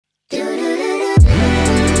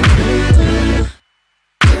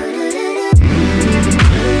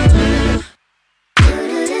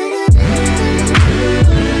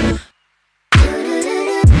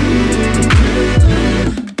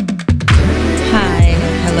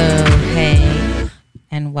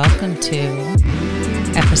and welcome to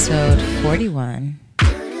episode 41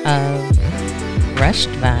 of Rushed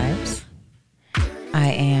Vibes.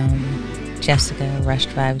 I am Jessica Rushed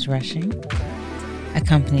Vibes Rushing,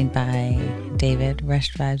 accompanied by David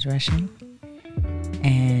Rushed Vibes Rushing,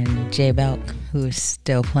 and Jay Belk, who is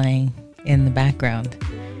still playing in the background,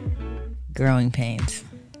 Growing Pains.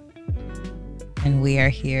 And we are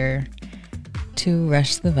here to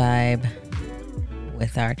rush the vibe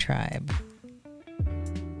with our tribe.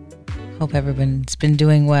 Hope everyone's been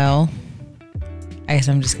doing well. I guess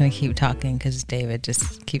I'm just going to keep talking because David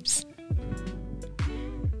just keeps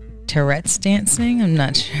Tourette's dancing. I'm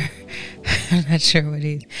not sure. I'm not sure what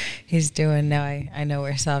he's doing now. I know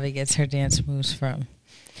where Savi gets her dance moves from.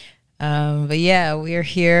 But yeah, we are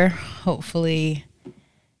here. Hopefully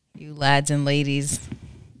you lads and ladies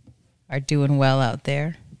are doing well out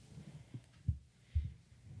there.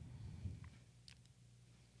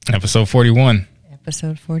 Episode 41.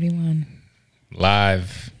 Episode 41.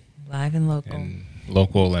 Live and local.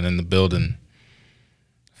 Local and in the building.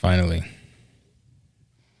 Finally.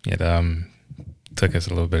 It took us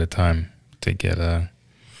a little bit of time to get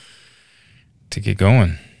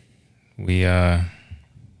going. We we're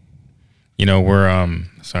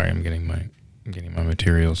sorry, I'm getting my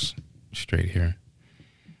materials straight here.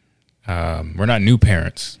 We're not new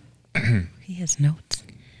parents. He has notes.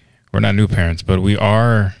 We're not new parents, but we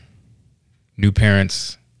are new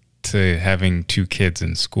parents to having two kids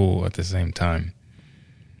in school at the same time.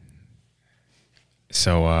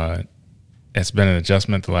 So it's been an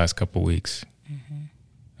adjustment the last couple weeks. Mm-hmm.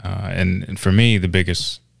 And for me, the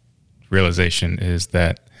biggest realization is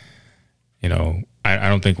that, I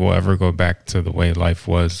don't think we'll ever go back to the way life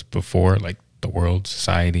was before, like the world,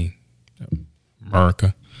 society,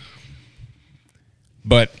 America.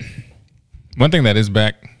 But one thing that is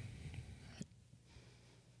back,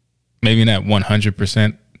 maybe not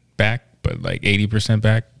 100% back, but like 80%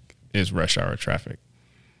 back, is rush hour traffic.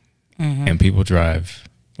 Mm-hmm. And people drive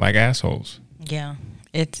like assholes. Yeah.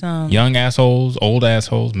 It's young assholes, old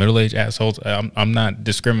assholes, middle-aged assholes. I'm not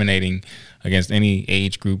discriminating against any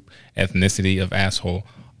age group, ethnicity of asshole.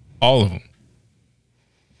 All of them.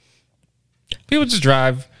 People just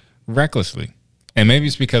drive recklessly. And maybe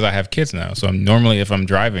it's because I have kids now. So normally if I'm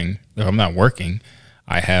driving, if I'm not working,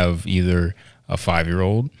 I have either a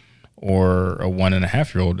 5-year-old or a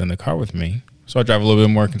 1.5-year-old in the car with me. So I drive a little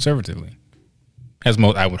bit more conservatively. As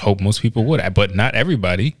I would hope most people would, but not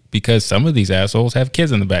everybody, because some of these assholes have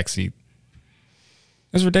kids in the back seat.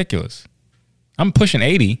 It's ridiculous. I'm pushing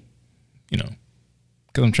 80, because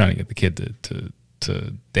I'm trying to get the kid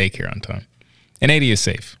to daycare on time. And 80 is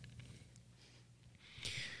safe.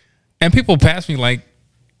 And people pass me like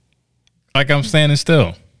I'm standing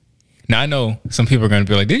still. Now, I know some people are going to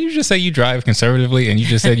be like, did you just say you drive conservatively and you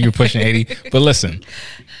just said you were pushing 80? But listen,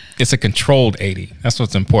 it's a controlled 80. That's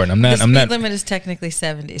what's important. The speed limit is technically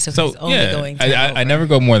 70, so he's only going 10 over. I never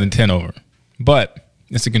go more than 10 over. But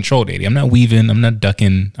it's a controlled 80. I'm not weaving. I'm not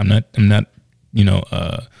ducking. I'm not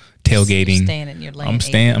tailgating. You're staying in your lane.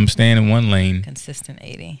 I'm staying in one lane. Consistent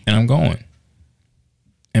 80. And I'm going.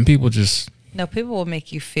 And people just... No, people will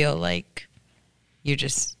make you feel like you're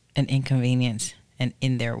just an inconvenience and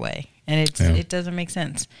in their way. And it doesn't make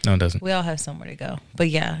sense. No, it doesn't. We all have somewhere to go. But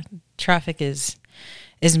yeah, traffic is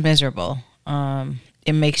miserable.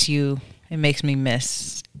 It makes me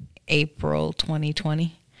miss April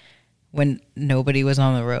 2020 when nobody was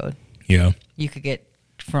on the road. Yeah. You could get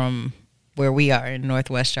from where we are in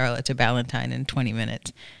Northwest Charlotte to Ballantyne in 20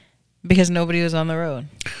 minutes because nobody was on the road.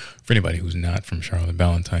 For anybody who's not from Charlotte,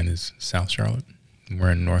 Ballantyne is South Charlotte.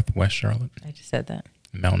 We're in Northwest Charlotte. I just said that.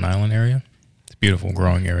 Mountain Island area. It's a beautiful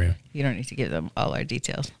growing area. You don't need to give them all our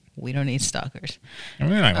details. We don't need stalkers. I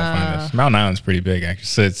mean, not gonna find this. Mountain Island's pretty big, actually.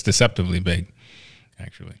 So it's deceptively big,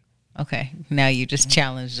 actually. Okay, now you just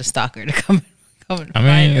challenged a stalker to come and I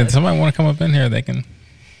mean, if somebody want to come up in here, they can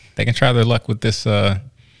try their luck with this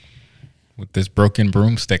broken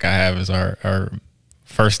broomstick I have as our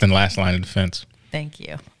first and last line of defense. Thank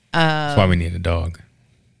you. That's why we need a dog.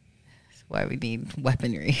 That's why we need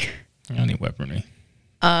weaponry. I don't need weaponry.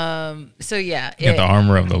 So yeah, you got the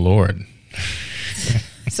armor of the Lord.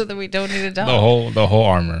 So that we don't need a dog. The whole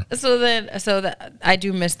armor. So that I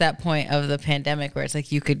do miss that point of the pandemic where it's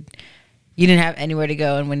like you didn't have anywhere to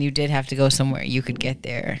go, and when you did have to go somewhere, you could get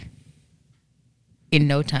there in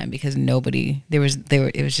no time because it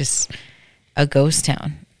was just a ghost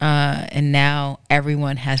town. And now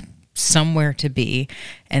everyone has somewhere to be,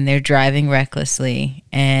 and they're driving recklessly,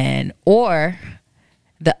 or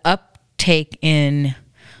the uptake in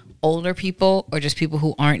older people or just people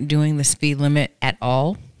who aren't doing the speed limit at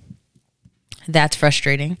all. That's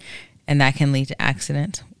frustrating. and that can lead to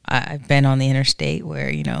accidents. I've been on the interstate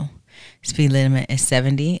where, you know, speed limit is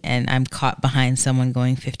 70 and I'm caught behind someone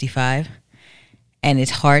going 55. And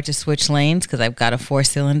it's hard to switch lanes because I've got a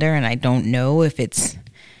 4-cylinder and I don't know if it's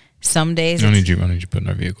some days. I don't need you putting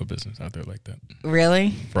our vehicle business out there like that.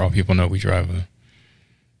 Really? For all people know, we drive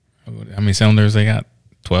how many cylinders they got?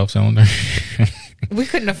 12 cylinders? We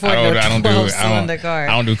couldn't afford a 12-cylinder car.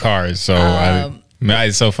 I don't do cars. So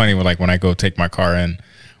it's so funny when I go take my car in,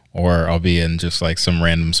 or I'll be in just like some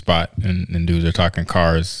random spot and dudes are talking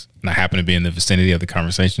cars and I happen to be in the vicinity of the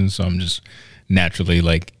conversation. So I'm just naturally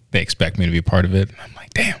like, they expect me to be a part of it. I'm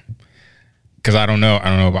like, damn. Cause I don't know,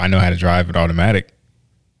 but I know how to drive it automatic.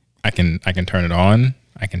 I can turn it on.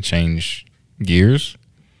 I can change gears.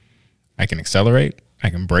 I can accelerate. I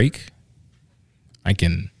can brake. I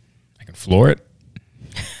can floor it.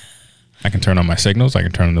 I can turn on my signals. I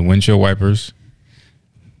can turn on the windshield wipers.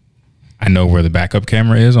 I know where the backup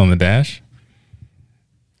camera is on the dash.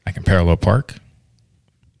 I can parallel park.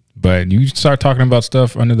 But you start talking about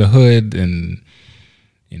stuff under the hood and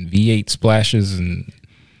V8 splashes and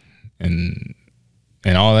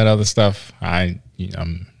all that other stuff, I'm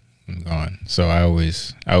gone. So I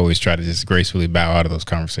always try to just gracefully bow out of those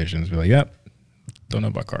conversations. Be like, yep, don't know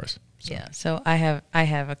about cars. So. Yeah. So I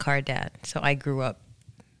have a car dad. So I grew up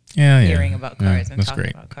hearing hearing about cars and talking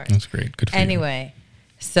great. about cars. That's great. Good for anyway,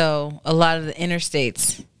 so a lot of the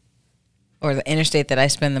interstates, or the interstate that I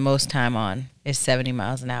spend the most time on, is 70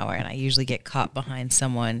 miles an hour. And I usually get caught behind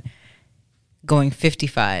someone going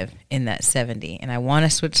 55 in that 70. And I want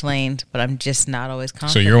to switch lanes, but I'm just not always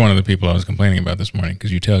confident. So you're one of the people I was complaining about this morning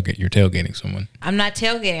because you're tailgating someone. I'm not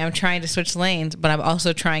tailgating. I'm trying to switch lanes, but I'm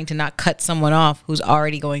also trying to not cut someone off who's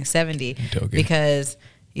already going 70 because,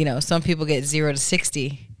 you know, some people get 0 to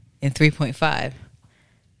 60 in 3.5.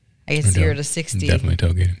 I get 0 to 60. Definitely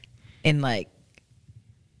tailgating. In like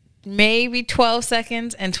maybe 12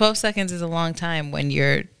 seconds. And 12 seconds is a long time when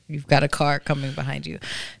you've got a car coming behind you.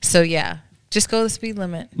 So yeah, just go the speed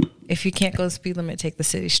limit. If you can't go the speed limit, take the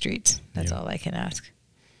city streets. That's all I can ask.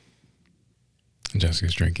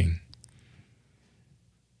 Jessica's drinking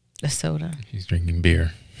a soda. She's drinking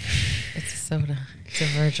beer. It's a soda. It's a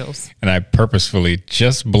Virgil's. And I purposefully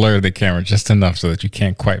just blurred the camera just enough so that you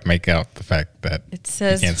can't quite make out the fact that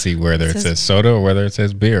you can't see whether it says soda or whether it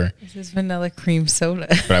says beer. It says vanilla cream soda.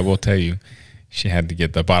 But I will tell you, she had to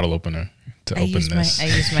get the bottle opener to open this. I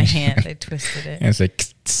used my hand. I twisted it. And it's like...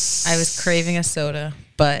 I was craving a soda,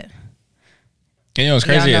 but... And you know what's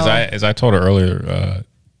crazy is I told her earlier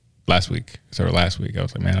last week, I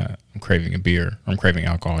was like, man, I'm craving a beer. I'm craving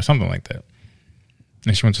alcohol or something like that.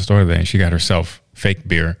 And she went to the store today and she got herself fake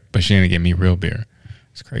beer, but she didn't get me real beer.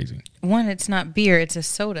 It's crazy. One, it's not beer. It's a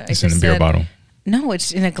soda. It's in a beer bottle. No,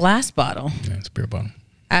 it's in a glass bottle. Yeah, it's a beer bottle.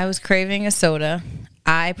 I was craving a soda.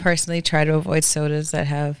 I personally try to avoid sodas that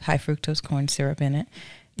have high fructose corn syrup in it.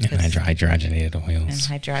 And hydrogenated oils.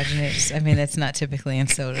 And hydrogenated. I mean, it's not typically in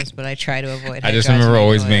sodas, but I try to avoid I just remember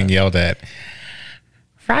always being yelled at.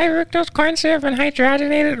 High fructose corn syrup and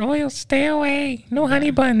hydrogenated oils, stay away. No honey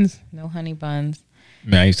buns. No honey buns.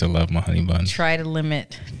 Man, I used to love my honey buns. Try to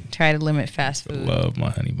limit fast food. Love my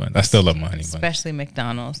honey buns. I still love my honey buns. Especially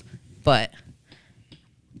McDonald's. But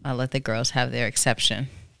I'll let the girls have their exception.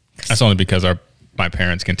 That's only because my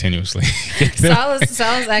parents continuously.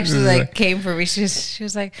 Sal's actually like came for me. She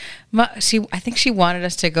was like, I think she wanted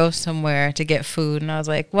us to go somewhere to get food, and I was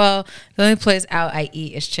like, well, the only place out I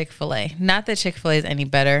eat is Chick-fil-A. Not that Chick-fil-A is any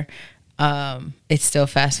better. It's still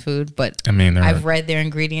fast food, but I mean, I've read their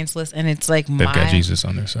ingredients list, and it's like they've got Jesus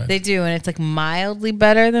on their side. They do, and it's like mildly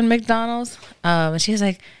better than McDonald's. And she was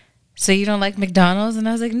like, "So you don't like McDonald's?" And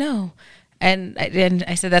I was like, "No." And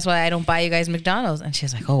I said, "That's why I don't buy you guys McDonald's." And she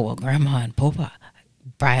was like, "Oh well, Grandma and Papa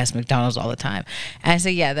buy us McDonald's all the time." And I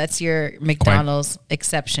said, "Yeah, that's your McDonald's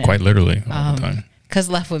exception." Quite literally all the time. Because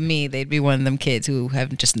left with me, they'd be one of them kids who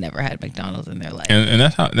have just never had McDonald's in their life. And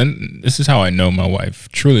that's how. Then this is how I know my wife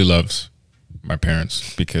truly loves my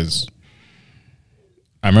parents, because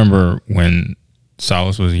I remember when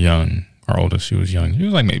Solace was young, our oldest, she was young. She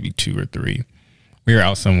was like maybe 2 or 3. We were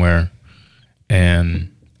out somewhere,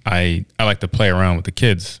 and I like to play around with the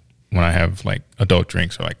kids when I have like adult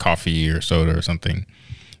drinks or like coffee or soda or something,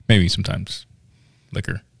 maybe sometimes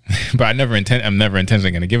liquor. But I'm never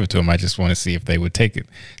intentionally going to give it to them. I just want to see if they would take it,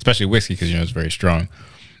 especially whiskey, because it's very strong.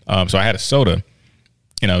 So I had a soda,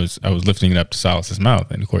 and I was lifting it up to Solace's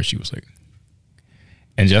mouth, and of course she was like,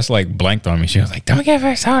 and just like blanked on me. She was like, "Don't give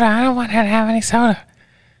her soda. I don't want her to have any soda."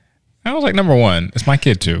 I was like, number one, it's my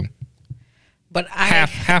kid too. But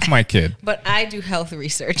half my kid. But I do health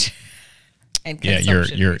research. And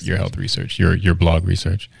your health research, your blog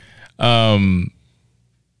research. One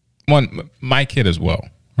my kid as well,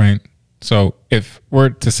 right? So if we're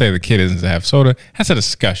to say the kid isn't to have soda, that's a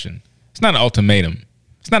discussion. It's not an ultimatum.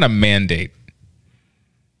 It's not a mandate.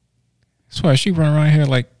 That's why she run around here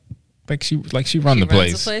like she run the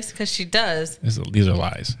place. Because she does. These are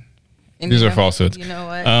lies. And these are falsehoods. You know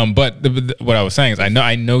what? But what I was saying is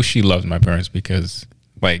I know she loves my parents because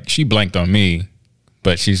like she blanked on me,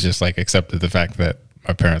 but she's just like accepted the fact that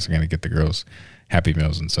my parents are going to get the girls Happy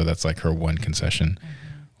Meals, and so that's like her one concession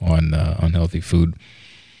on healthy food.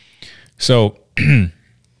 So, I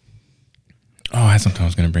had something I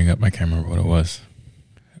was going to bring up. I can't remember what it was.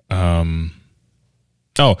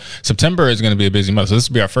 September is going to be a busy month. So this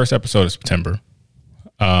will be our first episode of September.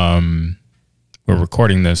 We're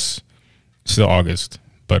recording this still August,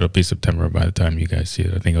 but it'll be September by the time you guys see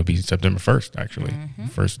it. I think it'll be September 1st, actually.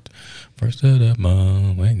 First of the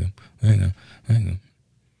month. Wake up.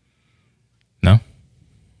 No?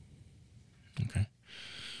 Okay.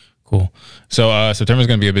 Cool. So September is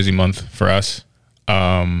going to be a busy month for us.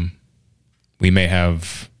 We may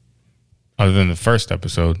have, other than the first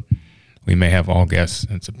episode, we may have all guests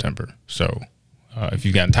in September. So if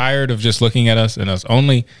you've gotten tired of just looking at us and us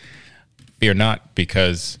only, fear not,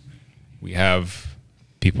 because we have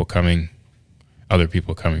other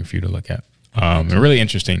people coming for you to look at. And really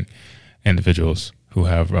interesting individuals who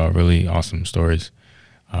have really awesome stories.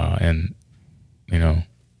 And, you know,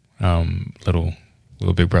 little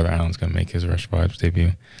Big Brother Alan's going to make his Rush Vibes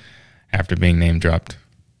debut after being name dropped.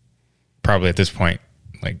 Probably at this point,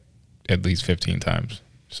 like at least 15 times.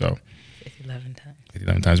 So 11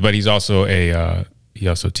 times. But he's also he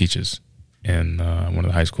also teaches in one of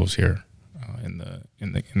the high schools here in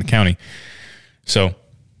the county. So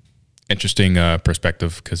interesting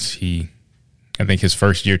perspective, because I think his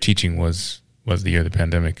first year teaching was the year of the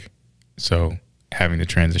pandemic. So having to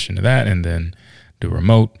transition to that and then do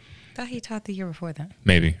remote. I thought he taught the year before that.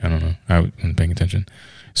 Maybe. I don't know. I wasn't paying attention.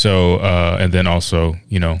 So, and then also,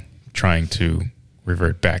 you know, trying to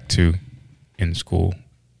revert back to in school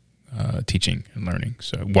teaching and learning.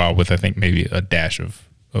 So while with, I think, maybe a dash of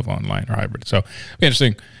online or hybrid. So it'd be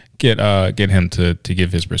interesting. Get him to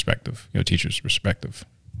give his perspective, you know, teacher's perspective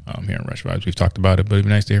here in Rush Vibes. We've talked about it, but it'd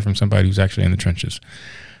be nice to hear from somebody who's actually in the trenches.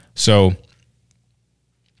 So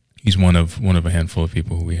he's one of a handful of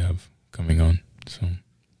people who we have coming on. So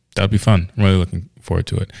that'll be fun. I'm really looking forward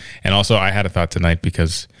to it. And also, I had a thought tonight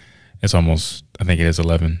because it's almost, I think it is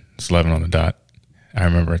 11. It's 11 on the dot. I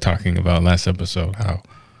remember talking about last episode how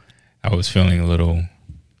I was feeling a little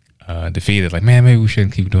defeated. Like, man, maybe we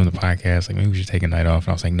shouldn't keep doing the podcast. Like, maybe we should take a night off. And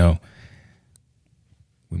I was like, no.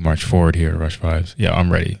 We march forward here at Rush Vibes. Yeah,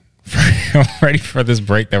 I'm ready. I'm ready for this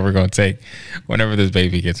break that we're going to take whenever this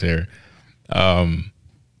baby gets here. Because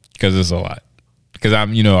it's a lot. Because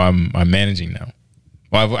I'm managing now.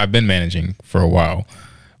 Well, I've been managing for a while,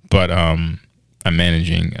 but I'm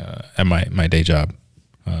managing at my day job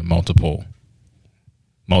multiple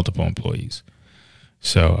employees.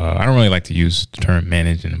 So I don't really like to use the term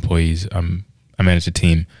managing employees. I manage a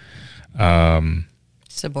team.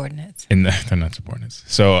 Subordinates. And they're not subordinates.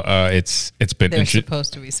 So it's been they're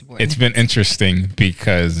supposed to be subordinates. It's been interesting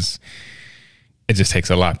because it just takes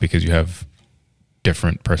a lot, because you have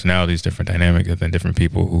different personalities, different dynamics, and then different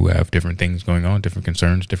people who have different things going on, different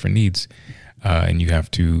concerns, different needs. And you have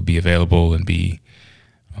to be available and be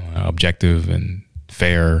objective and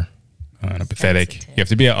fair and empathetic. You have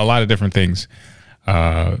to be a lot of different things,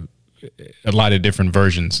 a lot of different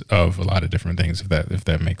versions of a lot of different things, if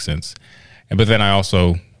that makes sense. But then I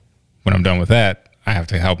also, when I'm done with that, I have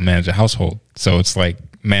to help manage a household. So it's like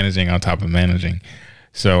managing on top of managing.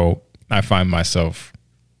 So I find myself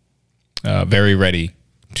very ready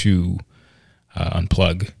to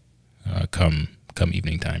unplug come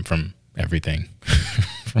evening time from everything,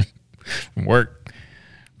 from work,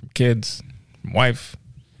 from kids, from wife,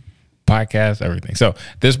 podcast, everything. So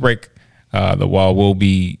this break, the wall will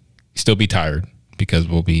still be tired, because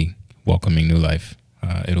we'll be welcoming new life.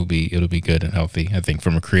 It'll be good and healthy, I think,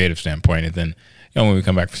 from a creative standpoint. And then, when we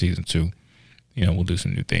come back for season 2, we'll do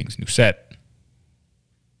some new things, new set,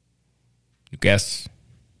 new guests,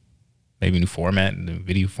 maybe new format, the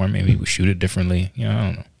video format. Maybe we'll shoot it differently. I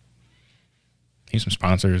don't know. Need some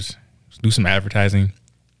sponsors, do some advertising.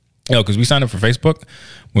 Because we signed up for Facebook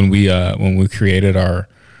when we created our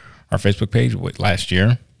Facebook page last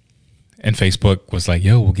year, and Facebook was like,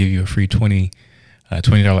 "Yo, we'll give you a free $20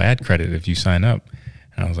 ad credit if you sign up."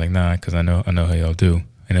 And I was like, "Nah," because I know how y'all do.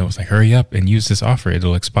 And it was like, "Hurry up and use this offer;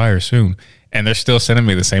 it'll expire soon." And they're still sending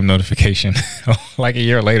me the same notification like a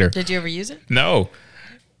year later. Did you ever use it? No.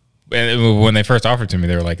 And when they first offered to me,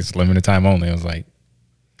 they were like, "It's limited time only." I was like,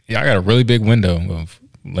 "Yeah, I got a really big window of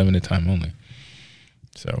limited time only."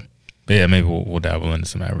 So yeah, maybe we'll dabble into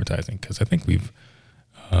some advertising because I think we've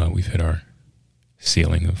hit our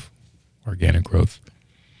ceiling of organic growth.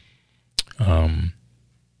 I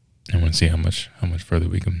want to see how much further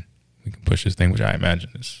we can push this thing, which I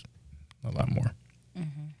imagine is a lot more.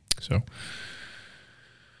 Mm-hmm. So,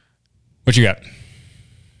 what you got?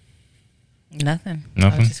 Nothing.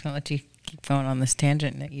 Nothing. I was just gonna let you keep going on this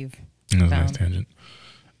tangent that you've found. That was a nice tangent.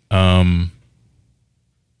 I'll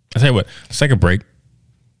tell you what. Let's take a break,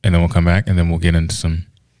 and then we'll come back, and then we'll get into some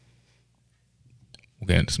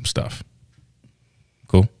stuff.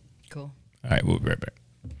 Cool. Cool. All right, we'll be right back.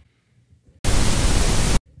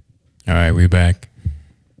 All right, we back.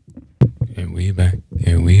 And we back.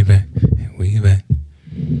 And we back. And we back.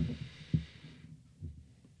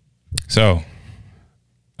 So,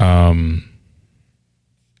 what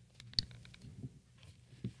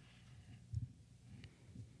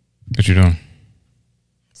you doing?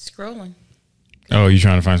 Scrolling. Oh, you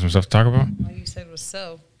trying to find some stuff to talk about? All you said was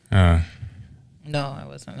so. No, I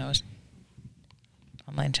wasn't. I was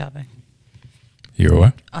online shopping. You're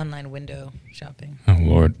what? Online window shopping. Oh,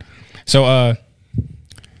 Lord. So,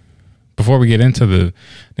 before we get into the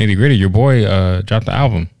nitty gritty, your boy dropped the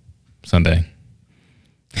album Sunday.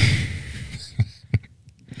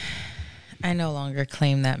 I no longer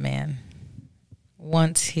claim that man.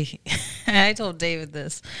 Once I told David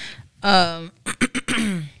this. Y'all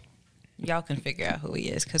can figure out who he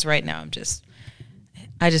is because right now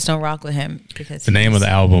I just don't rock with him because the name of the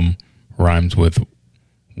album rhymes with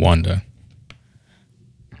Wanda.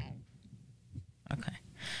 Okay.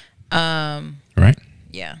 Right?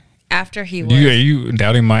 Yeah. After he was, are you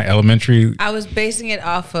doubting my elementary I was basing it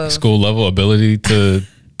off of school level ability to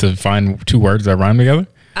find two words that rhyme together?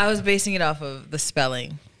 I was basing it off of the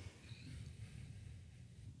spelling.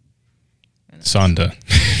 Sonda.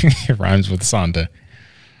 It rhymes with Sonda.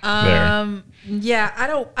 There. Yeah, I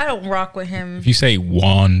don't rock with him. If you say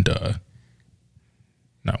Wanda,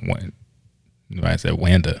 not Wanda. If I said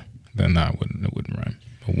Wanda, then it wouldn't rhyme.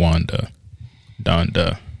 But Wanda,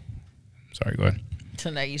 Donda. Sorry, go ahead. So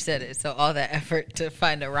now you said it. So all that effort to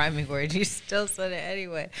find a rhyming word, you still said it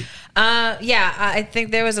anyway. Yeah, I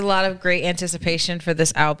think there was a lot of great anticipation for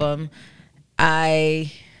this album.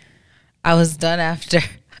 I was done after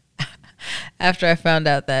I found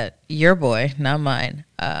out that your boy, not mine,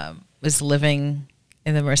 was living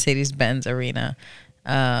in the Mercedes-Benz Arena.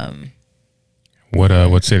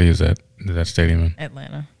 What city is that? Is that stadium in?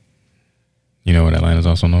 Atlanta. You know what Atlanta's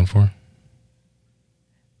also known for?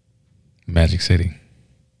 Magic City.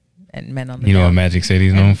 And men on the You know down. what Magic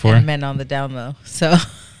City's known for? And men on the down low. So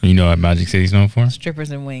You know what Magic City's known for? strippers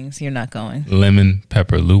and wings. You're not going. Lemon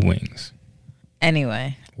pepper Lou wings.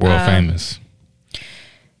 Anyway. World famous.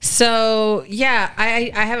 So yeah, I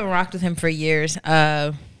haven't rocked with him for years.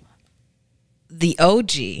 The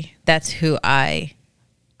OG, that's who I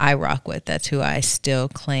rock with. That's who I still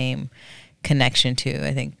claim connection to.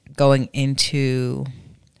 I think going into,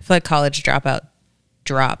 I feel like College Dropout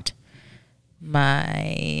dropped.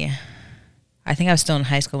 I think I was still in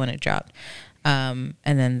high school when it dropped. And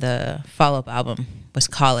then the follow-up album was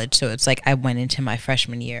College. So it's like I went into my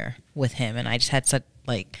freshman year with him and I just had such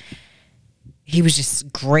he was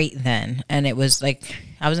just great then. And it was like,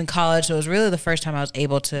 I was in college. So it was really the first time I was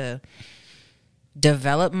able to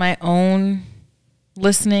develop my own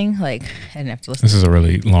listening. Like I didn't have to listen. This is a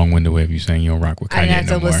really long-winded way of you saying you don't rock with Kanye I didn't have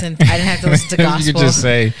to no more. listen. I didn't have to listen to gospel. You could just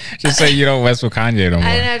say you don't mess with Kanye no more.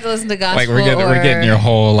 I didn't have to listen to gospel. Like we're getting your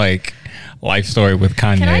whole like life story with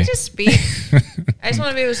Kanye. Can I just speak? I just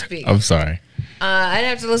want to be able to speak. I'm sorry. I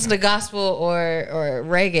didn't have to listen to gospel or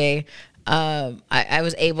reggae. I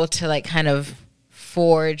was able to like kind of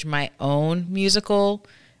forge my own musical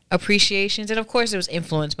appreciations, and of course it was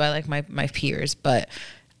influenced by like my peers, but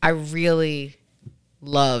I really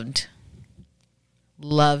loved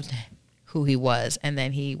who he was. And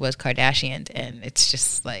then he was Kardashian, and it's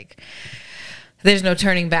just like there's no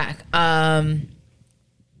turning back. And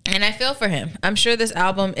I feel for him. I'm sure this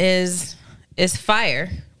album is fire,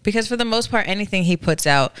 because for the most part anything he puts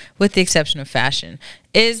out, with the exception of fashion,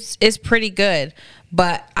 is pretty good.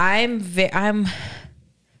 But I'm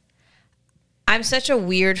such a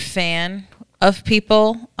weird fan of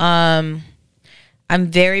people. I'm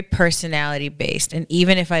very personality based, and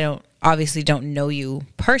even if I don't know you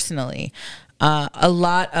personally, a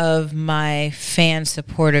lot of my fan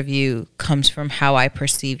support of you comes from how I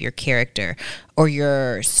perceive your character or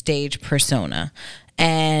your stage persona.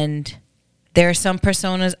 And there are some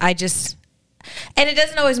personas and it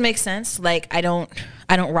doesn't always make sense. Like I don't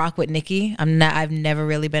rock with Nicki. I've never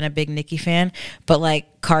really been a big Nicki fan, but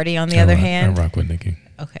like Cardi on the other hand. I rock with Nicki.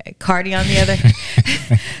 Okay, Cardi on the other,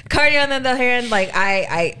 Cardi on the other hand, like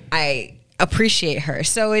I appreciate her.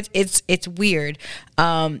 So it's weird,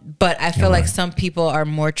 but I feel like some people are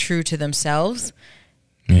more true to themselves.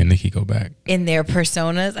 Yeah, Nikki, go back in their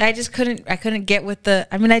personas. I couldn't get with the.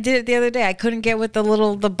 I mean, I did it the other day. I couldn't get with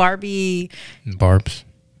the Barbie Barbs.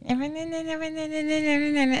 I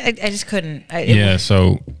just couldn't.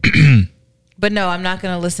 So. But no, I'm not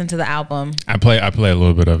going to listen to the album. I play a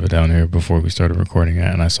little bit of it down here before we started recording it,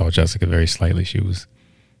 and I saw Jessica very slightly.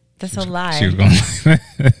 That's a lie. She was going.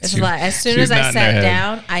 It's a lie. As soon as I sat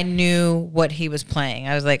down, I knew what he was playing.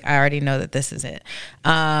 I was like, I already know that this is it.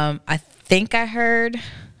 I think I heard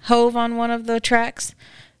Hove on one of the tracks.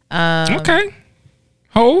 Okay,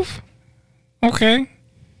 Hove. Okay.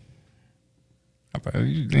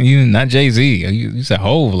 You not Jay-Z. You said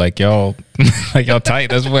Hove like y'all like y'all tight.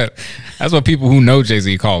 That's what people who know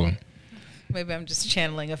Jay-Z call him. Maybe I'm just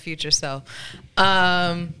channeling a future self.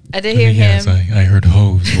 I did hear him. I heard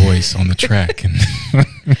Hove's voice on the track. And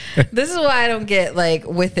this is why I don't get like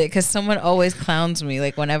with it, because someone always clowns me.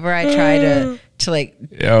 Like whenever I try to like.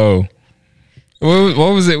 Yo,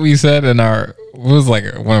 what was it we said in our? What was like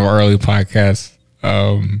one of our early podcasts?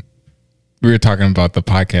 We were talking about the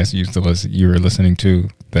podcast you were listening to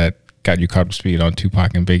that got you caught up to speed on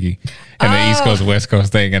Tupac and Biggie and the East Coast West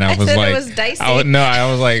Coast thing, and I was like, it was dicey.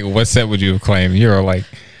 I was like, what set would you have claimed? You were like,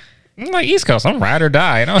 I'm like East Coast, I'm ride or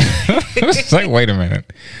die. You know, it's like, wait a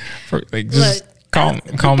minute, just calm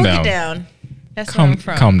down. Down. That's where I'm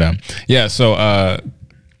from. Calm down. Yeah. So the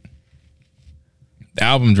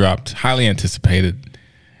album dropped, highly anticipated.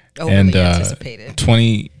 Overly anticipated.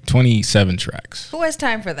 27 tracks. Who has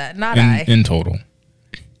time for that? Not in total.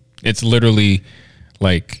 It's literally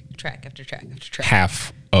like track after track after track.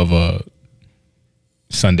 Half of a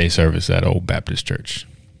Sunday service at Old Baptist Church.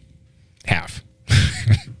 Half.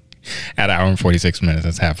 At an hour and 46 minutes.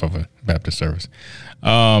 That's half of a Baptist service.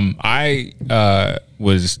 I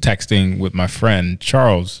was texting with my friend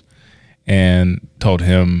Charles and told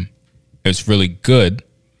him it's really good.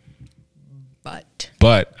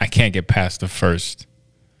 But I can't get past the first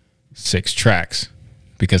 6 tracks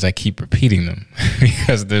because I keep repeating them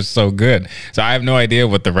because they're so good. So I have no idea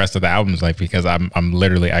what the rest of the album is like, because I'm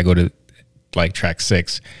literally, I go to like track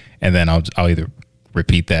 6 and then I'll either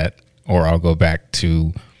repeat that or I'll go back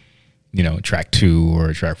to, track 2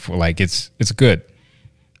 or track 4. Like it's good.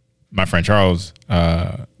 My friend Charles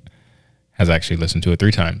has actually listened to it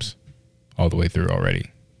 3 times all the way through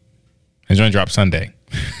already. It's going to drop Sunday.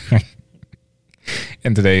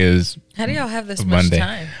 And today is how do y'all have this Monday. Much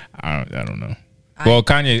time? I don't know.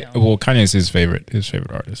 Kanye's his favorite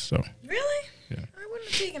artist. So really, yeah. I wouldn't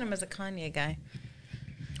have taken him as a Kanye guy.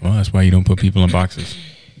 Well, that's why you don't put people in boxes.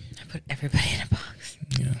 I put everybody in a box.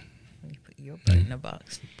 Yeah. When you put your butt in a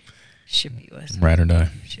box, ship you us. Ride or die.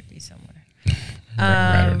 Ship you somewhere.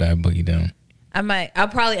 Ride or die, boogie down. I'll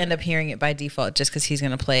probably end up hearing it by default just because he's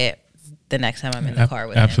gonna play it the next time I'm in the car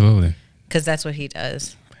with him. Absolutely. Because that's what he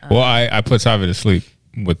does. Well, I put Savi to sleep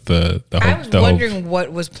with the I was wondering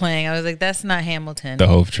what was playing. I was like, that's not Hamilton. The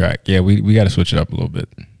Hove track. Yeah, we got to switch it up a little bit.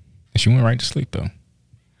 And she went right to sleep though.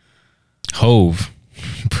 Hove,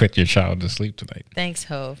 put your child to sleep tonight. Thanks,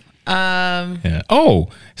 Hove. Yeah. Oh,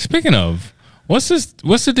 speaking of, what's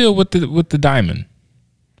the deal with the diamond?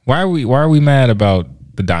 Why are we mad about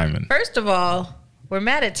the diamond? First of all, we're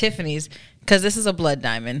mad at Tiffany's because this is a blood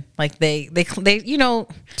diamond. Like they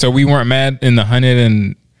So we weren't mad in the 100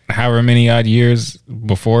 and however many odd years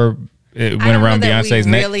before it went around Beyonce's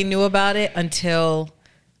neck. We really knew about it until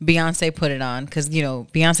Beyonce put it on, because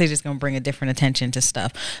Beyonce's just gonna bring a different attention to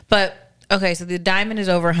stuff. But okay, so the diamond is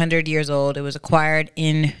over 100 years old. It was acquired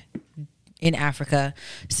in Africa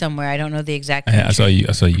somewhere. I don't know the exact country.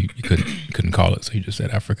 I saw you couldn't call it, so you just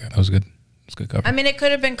said Africa. That was good. That's good cover. I mean, it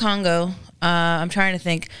could have been Congo. I'm trying to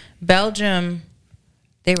think. Belgium,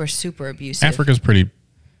 they were super abusive. Africa's pretty.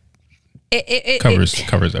 It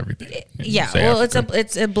covers everything. Well,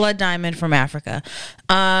 it's a blood diamond from Africa,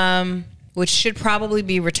 which should probably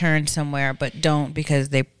be returned somewhere, but don't, because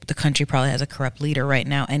the country probably has a corrupt leader right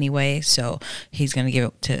now anyway. So he's gonna give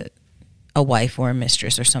it to a wife or a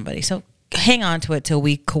mistress or somebody. So hang on to it till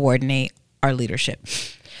we coordinate our leadership.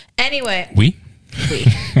 Anyway, we.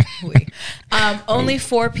 Only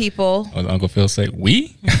 4 people. What did Uncle Phil say?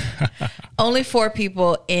 We. Only 4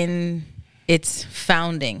 people in its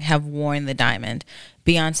founding have worn the diamond.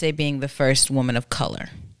 Beyonce being the first woman of color.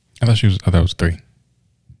 I thought it was 3.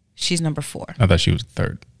 She's number 4. I thought she was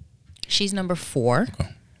 3rd. She's number 4. Okay.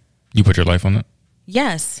 You put your life on that?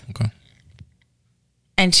 Yes. Okay.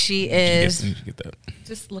 And she is. I need you to get that.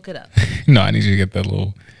 Just look it up. No, I need you to get that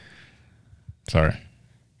little. Sorry.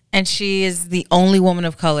 And she is the only woman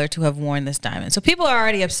of color to have worn this diamond. So people are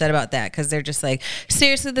already upset about that because they're just like,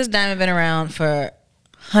 seriously, this diamond been around for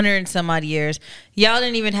 100 and some odd years. Y'all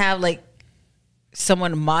didn't even have like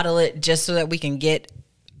someone model it just so that we can get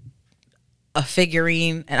a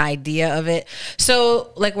figurine, an idea of it.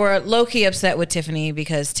 So like we're low-key upset with Tiffany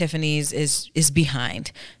because Tiffany's is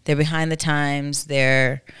behind. They're behind the times.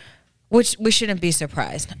 Which we shouldn't be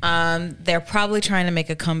surprised. They're probably trying to make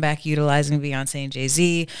a comeback utilizing Beyonce and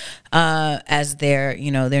Jay-Z as their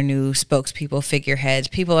new spokespeople, figureheads.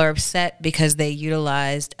 People are upset because they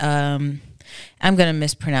utilized, I'm going to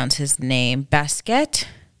mispronounce his name, Basquiat,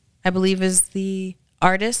 I believe is the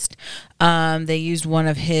artist. They used one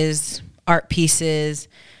of his art pieces.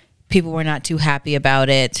 People were not too happy about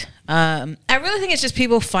it. I really think it's just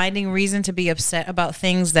people finding reason to be upset about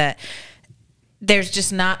things that there's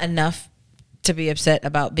just not enough to be upset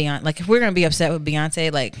about. Beyonce. Like if we're going to be upset with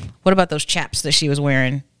Beyonce, like what about those chaps that she was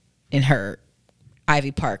wearing in her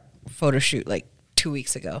Ivy Park photo shoot like 2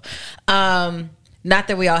 weeks ago? Not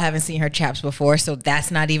that we all haven't seen her chaps before, so that's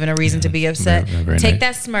not even a reason to be upset. Very Take nice.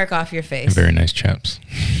 that smirk off your face. Very nice chaps.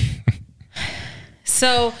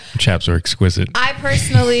 So chaps are exquisite. I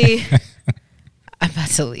personally, I'm about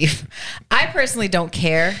to leave. I personally don't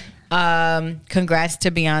care. Congrats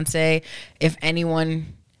to Beyonce. If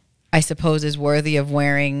anyone, I suppose, is worthy of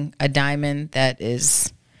wearing a diamond that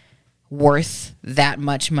is worth that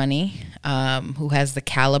much money, who has the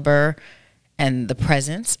caliber and the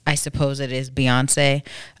presence, I suppose it is Beyonce.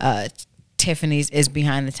 Tiffany's is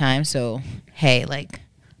behind the times. So, hey, like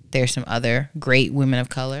there's some other great women of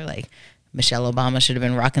color. Like Michelle Obama should have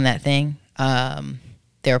been rocking that thing.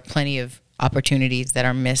 There are plenty of opportunities that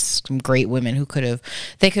are missed, some great women who could have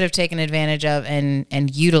taken advantage of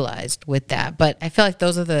and utilized with that. But I feel like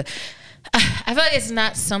I feel like it's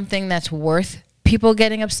not something that's worth people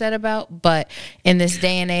getting upset about. But in this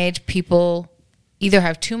day and age, people either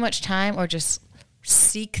have too much time or just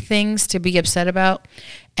seek things to be upset about.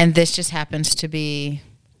 And this just happens to be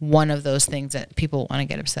one of those things that people want to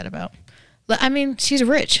get upset about. I mean, she's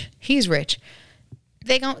rich. He's rich.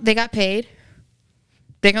 They got paid.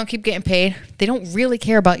 They're going to keep getting paid. They don't really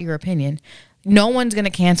care about your opinion. No one's going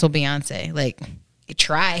to cancel Beyonce. Like,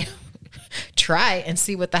 try and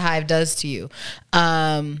see what the Hive does to you.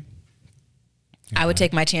 I would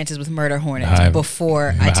take my chances with Murder Hornets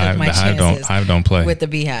before I took my chances Hive don't play with the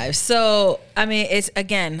Beehive. So, I mean,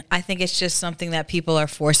 I think it's just something that people are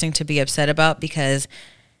forcing to be upset about because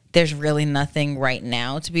there's really nothing right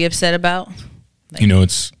now to be upset about. Like,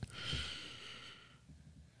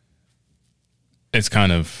 it's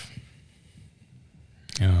kind of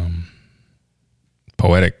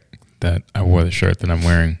poetic that I wore the shirt that I'm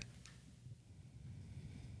wearing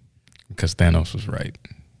because Thanos was right.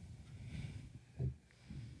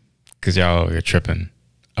 Because y'all are tripping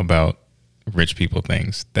about rich people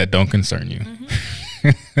things that don't concern you.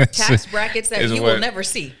 Mm-hmm. Tax brackets that you will never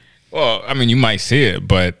see. Well, I mean, you might see it,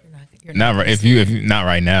 but you're not right. If you not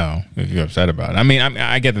right now, if you're upset about it. I mean,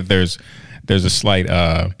 I get that there's a slight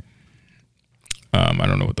I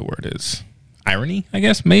don't know what the word is. Irony, I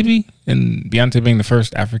guess, maybe, in Beyonce being the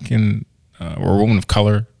first African or woman of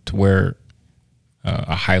color to wear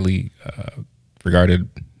a highly regarded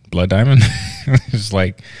blood diamond. It's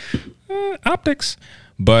like optics,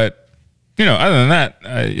 but other than that,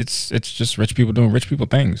 it's just rich people doing rich people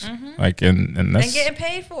things, like and that's and getting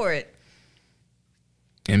paid for it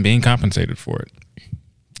and being compensated for it.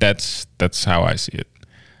 That's how I see it.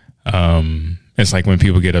 It's like when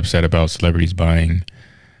people get upset about celebrities buying,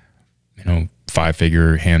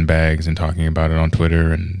 5-figure handbags and talking about it on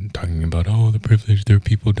Twitter and talking about, the privilege, there are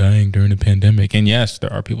people dying during the pandemic. And yes,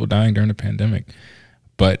 there are people dying during the pandemic,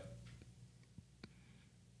 but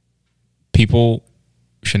people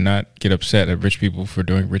should not get upset at rich people for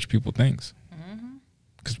doing rich people things.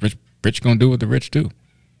 Because rich gonna do what the rich do.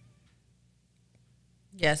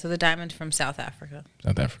 Yeah, so the diamond from South Africa.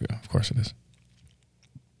 South Africa, of course it is.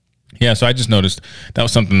 Yeah, so I just noticed that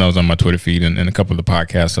was something that was on my Twitter feed and a couple of the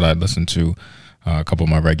podcasts that I'd listened to, a couple of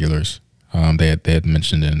my regulars, they had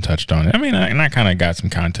mentioned it and touched on it. I mean, I kind of got some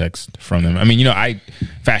context from them. I mean,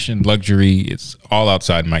 fashion, luxury, it's all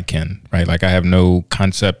outside my ken, right? Like I have no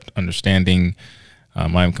concept, understanding.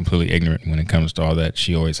 I'm completely ignorant when it comes to all that.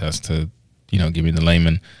 She always has to, give me the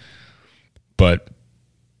layman. But,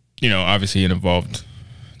 obviously it involved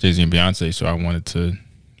Jay-Z and Beyonce, so I wanted to,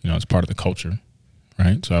 it's part of the culture.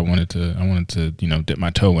 Right, so I wanted to, dip my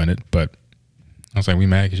toe in it, but I was like, "We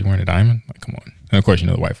mad because you're wearing a diamond?" Like, come on! And of course,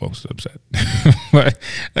 the white folks are upset, but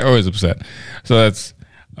they're always upset. So that's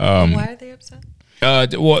why are they upset?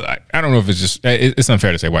 Well, I don't know if it's just it's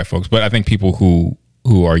unfair to say white folks, but I think people who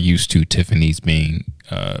are used to Tiffany's being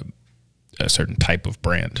a certain type of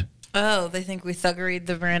brand. Oh, they think we thuggeried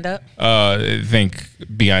the brand up? I think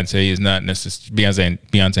Beyonce is not necessarily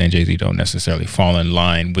Beyonce and Jay-Z don't necessarily fall in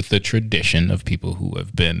line with the tradition of people who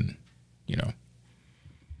have been, you know,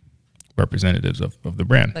 representatives of the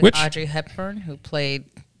brand. Like which Audrey Hepburn, who played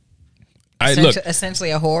look,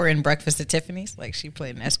 essentially a whore in Breakfast at Tiffany's. Like, she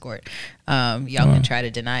played an escort. Y'all can try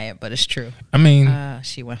to deny it, but it's true. I mean,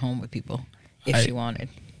 she went home with people if she wanted.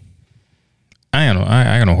 I don't know.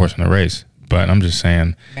 I got no horse in the race, but I'm just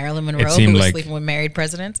saying. Marilyn Monroe, who was sleeping with married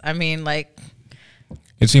presidents. I mean, like,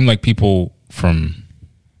 it seemed like people from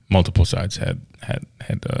multiple sides had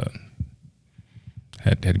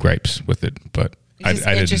gripes with it, but it's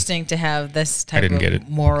interesting to have this type of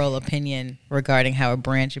moral opinion regarding how a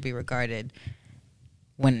brand should be regarded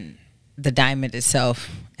when the diamond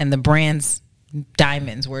itself and the brand's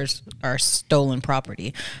diamonds are stolen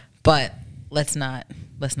property. But let's not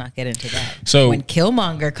get into that. So when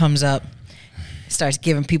Killmonger comes up, starts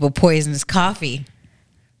giving people poisonous coffee,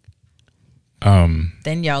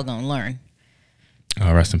 then y'all gonna learn.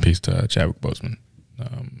 Rest in peace to Chadwick Boseman.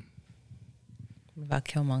 What about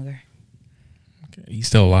Killmonger? He's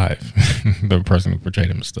still alive. The person who portrayed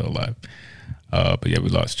him is still alive. But yeah, we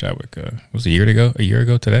lost Chadwick. Was it a year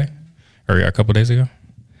ago today? Or a couple days ago?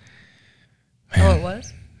 Man. Oh, it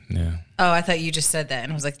was? Yeah. Oh, I thought you just said that,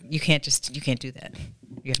 and I was like, you can't do that. You can't do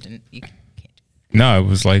that. No, it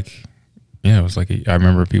was like, I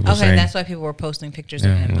remember people saying. Okay, that's why people were posting pictures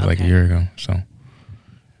of him. It was like a year ago. So,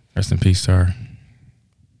 rest in peace to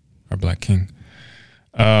our Black King.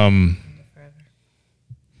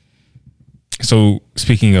 So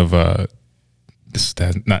speaking of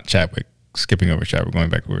not Chadwick, skipping over Chadwick, going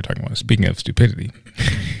back to what we were talking about. Speaking of stupidity,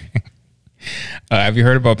 have you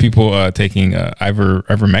heard about people taking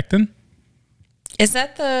Ivermectin? Is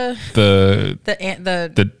that the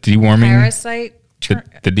deworming parasite?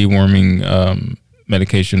 The deworming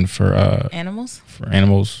medication for animals? For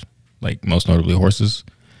animals, like most notably horses.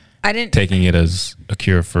 I didn't taking it as a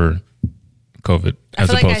cure for COVID,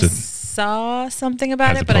 as opposed to saw something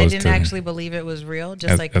about it, but I didn't actually believe it was real.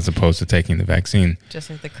 As opposed to taking the vaccine, just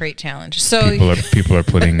like the crate challenge. So people are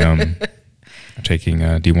putting taking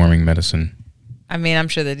deworming medicine. I mean, I'm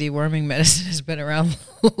sure the deworming medicine has been around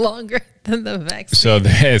longer than the vaccine. So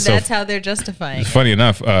that's how they're justifying. Funny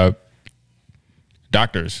enough,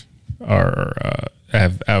 doctors are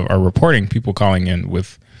reporting people calling in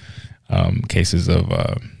with cases of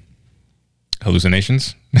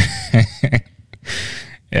hallucinations.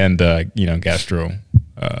 And gastro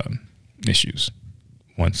issues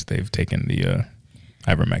once they've taken the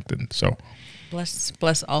ivermectin. So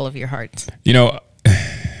bless all of your hearts.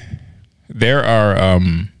 There are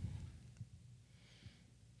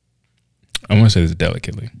I want to say this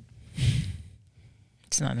delicately.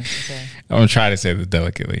 It's not necessary. I'm gonna try to say this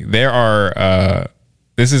delicately. There are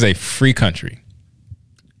this is a free country.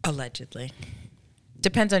 Allegedly.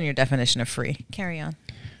 Depends on your definition of free. Carry on.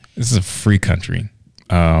 This is a free country.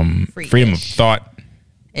 Freedom of thought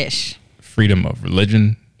ish, freedom of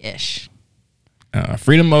religion ish,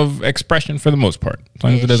 freedom of expression for the most part, as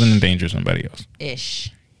long as it doesn't endanger somebody else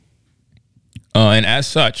ish. And as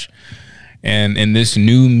such, and in this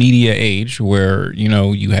new media age where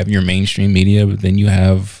you have your mainstream media, but then you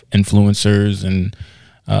have influencers and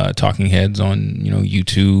talking heads on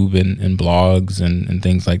YouTube and blogs and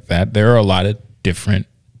things like that, there are a lot of different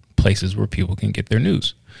places where people can get their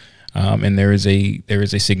news. And there is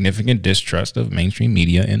a significant distrust of mainstream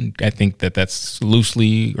media, and I think that's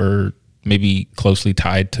loosely or maybe closely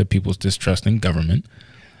tied to people's distrust in government.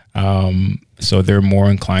 So they're more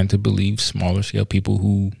inclined to believe smaller scale people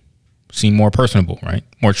who seem more personable, right?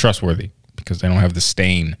 More trustworthy, because they don't have the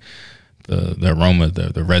stain, the aroma,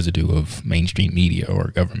 the residue of mainstream media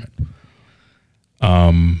or government.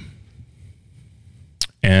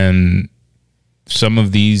 And some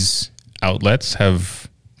of these outlets have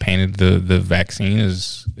painted the vaccine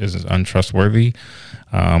as untrustworthy,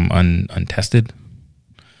 untested,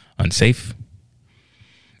 unsafe.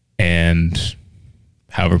 And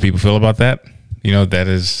however people feel about that, that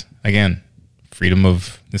is, again, freedom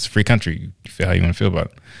of, it's a free country. You feel how you want to feel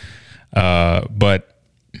about it. But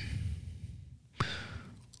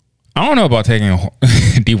I don't know about taking a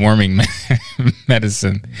deworming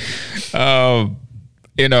medicine,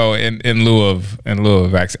 in lieu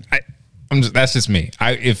of vaccine. That's just me.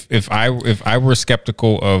 If I were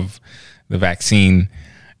skeptical of the vaccine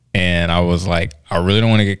and I was like, I really don't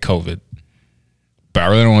want to get COVID, but I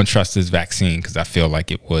really don't want to trust this vaccine because I feel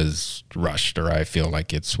like it was rushed or I feel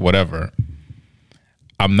like it's whatever,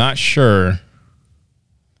 I'm not sure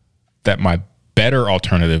that my better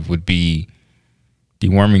alternative would be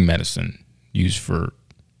deworming medicine used for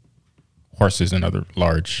horses and other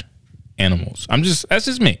large animals. That's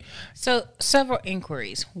just me. So several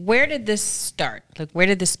inquiries. Where did this start? Like, where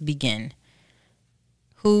did this begin?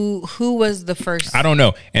 Who was the first? I don't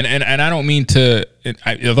know, and I don't mean to.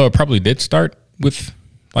 Although it probably did start with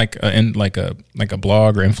like a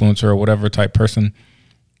blog or influencer or whatever type person.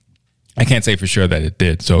 I can't say for sure that it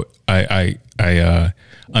did. So I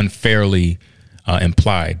unfairly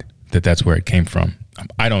implied that that's where it came from.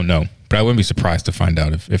 I don't know, but I wouldn't be surprised to find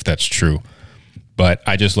out if that's true. But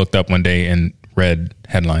I just looked up one day and read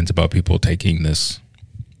headlines about people taking this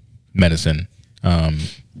medicine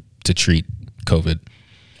to treat COVID.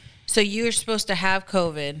 So you're supposed to have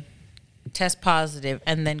COVID, test positive,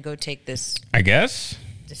 and then go take this. I guess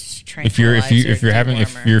This if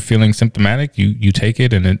you're feeling symptomatic, you take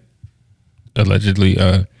it and it allegedly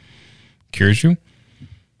cures you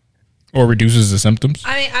or reduces the symptoms.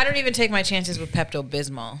 I mean, I don't even take my chances with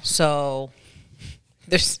Pepto-Bismol, so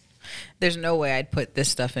there's no way I'd put this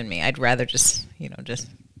stuff in me. I'd rather just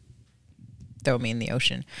throw me in the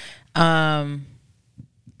ocean.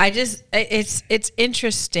 It's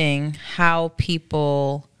interesting how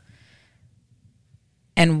people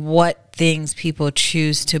and what things people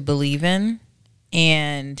choose to believe in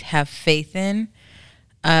and have faith in.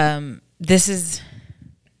 I'm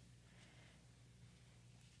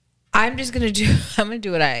gonna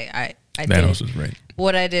do what I Thanos was right.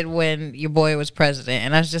 What I did when your boy was president,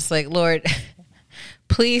 and I was just like, Lord,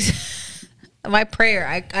 please. My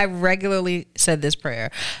prayer, I regularly said this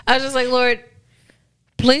prayer. I was just like, Lord,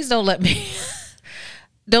 please don't let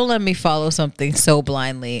me follow something so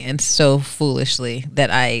blindly and so foolishly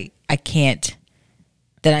that I can't,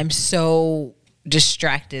 that I'm so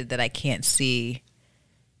distracted that I can't see.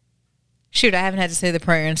 Shoot, I haven't had to say the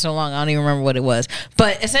prayer in so long. I don't even remember what it was.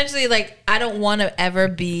 But essentially, like, I don't want to ever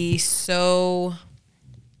be so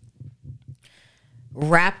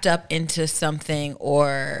wrapped up into something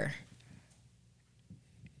or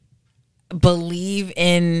believe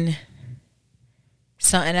in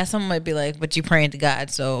something. And someone might be like, but you praying to God,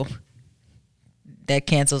 so that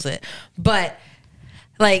cancels it. But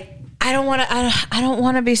like, I don't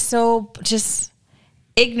want to be so just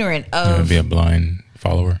ignorant of. You want to be a blind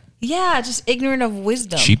follower. Yeah, just ignorant of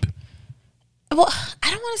wisdom. Sheep. Well,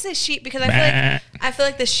 I don't want to say sheep because I feel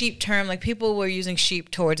like the sheep term, like people were using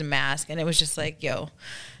sheep towards a mask, and it was just like, yo,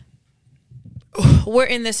 we're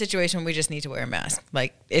in this situation. We just need to wear a mask.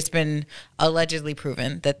 Like, it's been allegedly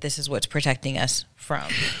proven that this is what's protecting us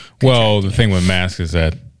from. Well, the thing with masks is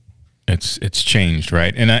that it's changed,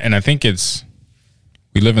 right? And I think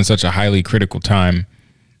we live in such a highly critical time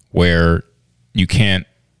where your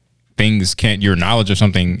knowledge of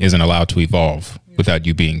something isn't allowed to evolve without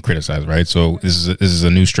you being criticized, right? So this is a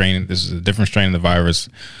new strain. This is a different strain of the virus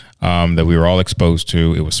that we were all exposed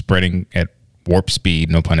to. It was spreading at warp speed,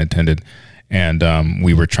 no pun intended. And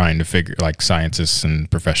we were trying to figure, like scientists and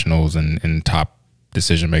professionals and top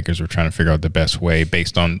decision makers were trying to figure out the best way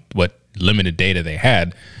based on what limited data they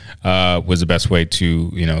had was the best way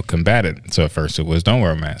to, combat it. So at first it was don't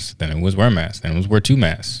wear a mask. Then it was wear a mask. Then it was wear 2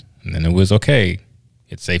 masks. And then it was okay.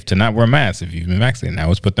 It's safe to not wear a mask if you've been vaccinated. Now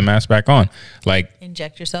let's put the mask back on. Like,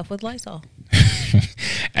 inject yourself with Lysol.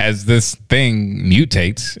 As this thing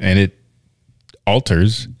mutates and it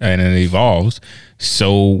alters and it evolves,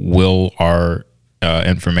 so will our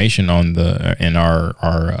information on our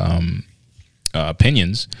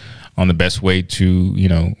opinions on the best way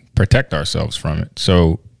to protect ourselves from it.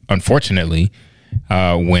 So unfortunately,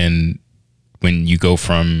 when you go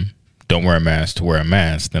from don't wear a mask to wear a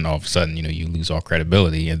mask, then all of a sudden, you lose all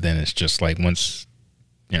credibility. And then it's just like once,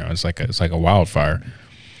 it's like a wildfire.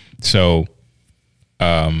 So,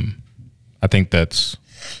 I think that's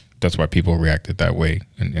why people reacted that way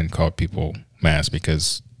and called people masks,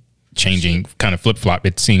 because changing kind of flip-flop,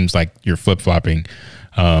 it seems like you're flip-flopping.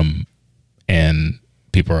 And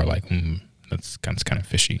people are like, that's kind of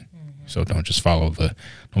fishy. Mm-hmm. So don't follow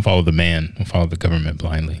the man, don't follow the government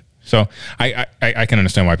blindly. So I can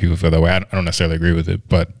understand why people feel that way. I don't necessarily agree with it,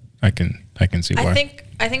 but I can see why.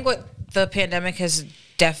 I think what the pandemic has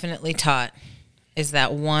definitely taught is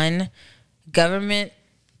that, one, government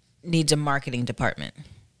needs a marketing department,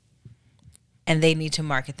 and they need to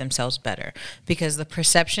market themselves better, because the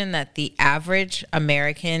perception that the average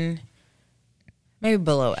American, maybe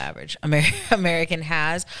below average American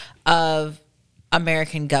has of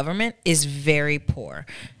American government is very poor.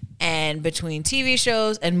 And between TV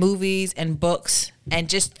shows and movies and books and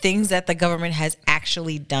just things that the government has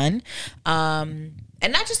actually done, and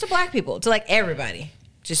not just to black people, to like everybody,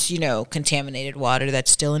 just, contaminated water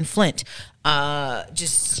that's still in Flint.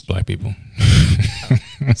 It's black people.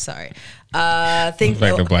 Sorry. Things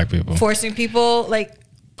back to black people. Forcing people, like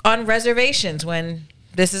on reservations when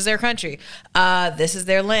this is their country, this is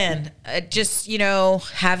their land. Just, you know,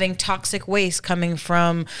 having toxic waste coming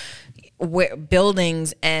from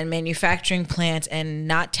buildings and manufacturing plants and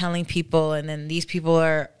not telling people, and then these people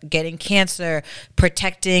are getting cancer,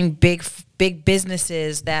 protecting big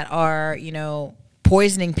businesses that are, you know,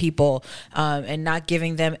 poisoning people, and not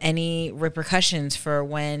giving them any repercussions for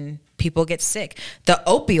when people get sick. The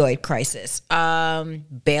opioid crisis,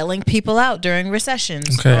 bailing people out during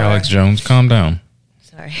recessions. Okay, Alex Jones, calm down.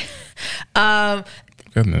 Sorry.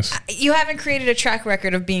 Goodness. You haven't created a track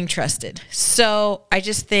record of being trusted. So I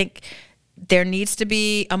just think there needs to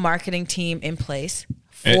be a marketing team in place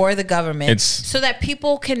for the government so that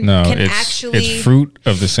people can actually... It's fruit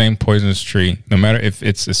of the same poisonous tree. No matter if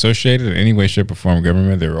it's associated in any way, shape, or form with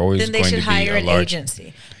government, they're always going to be a large... Then they should hire an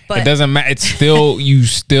agency. But it doesn't matter. It's still... you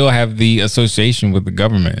still have the association with the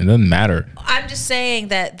government. It doesn't matter. I'm just saying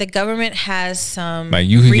that the government has some like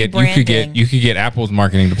you could get Apple's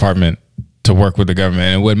marketing department to work with the government,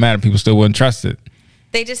 and it wouldn't matter. People still wouldn't trust it.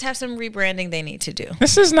 They just have some rebranding they need to do.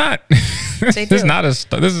 This is not. This is not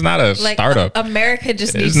a like startup. America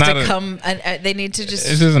just needs to come. They need to just.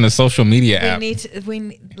 This isn't a social media app.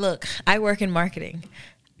 Look. I work in marketing.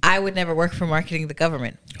 I would never work for marketing the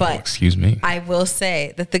government, but excuse me. I will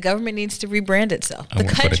say that the government needs to rebrand itself. The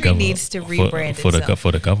country needs to rebrand itself.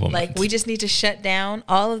 For the government. Like, we just need to shut down.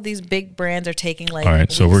 All of these big brands are taking like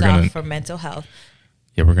weeks off for mental health.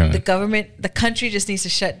 Yeah, we're gonna. The country just needs to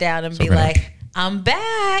shut down and be like, I'm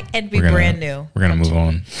back, and be brand new. We're gonna move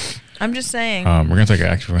on. I'm just saying. We're gonna take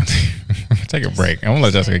take a break. I'm gonna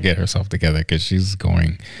let Jessica get herself together because she's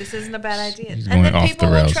going. This isn't a bad idea, and then people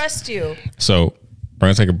will trust you. So we're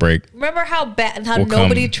gonna take a break. Remember how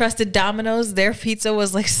nobody trusted Domino's? Their pizza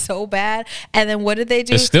was like so bad, and then what did they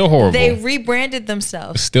do? It's still horrible. They rebranded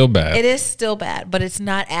themselves. It's still bad. It is still bad, but it's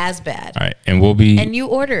not as bad. All right, and you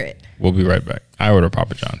order it. We'll be right back. I order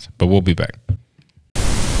Papa John's, but we'll be back.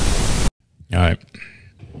 All right.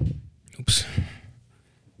 Oops.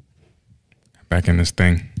 Back in this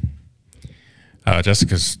thing.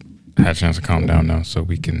 Jessica's had a chance to calm down now, so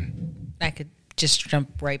we can. I could just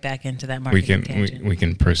jump right back into that marketing tangent. We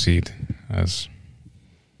can proceed as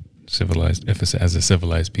civilized, as a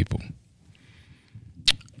civilized people.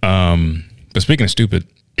 But speaking of stupid,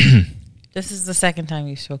 this is the second time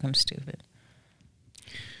you've spoken stupid.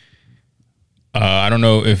 I don't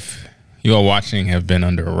know if you all watching have been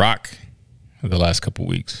under a rock the last couple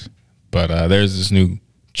weeks, but there's this new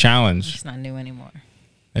challenge. It's not new anymore.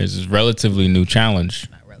 There's this relatively new challenge.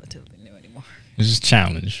 It's not relatively new anymore. There's this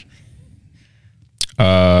challenge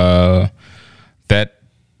that,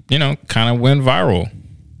 you know, kind of went viral,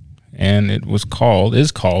 and is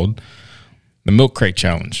called the Milk Crate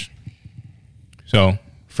Challenge. So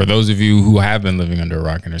for those of you who have been living under a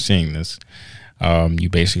rock and are seeing this, you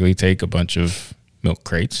basically take a bunch of milk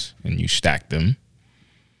crates and you stack them,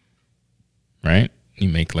 right? You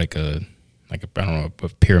make like a I don't know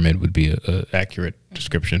if a pyramid would be a accurate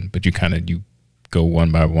description, but you go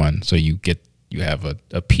one by one. So you have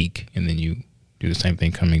a peak, and then you do the same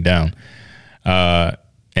thing coming down.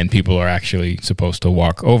 And people are actually supposed to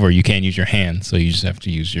walk over. You can't use your hands, so you just have to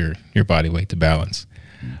use your body weight to balance.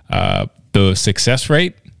 The success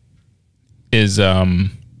rate is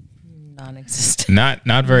non-existent.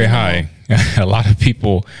 Not very high. A lot of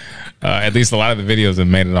people, at least a lot of the videos that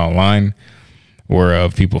made it online, were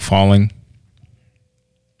of people falling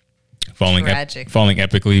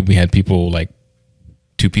epically. We had people, like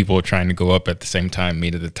two people trying to go up at the same time,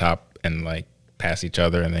 meet at the top and like pass each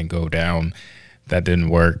other and then go down. That didn't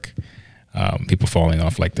work. People falling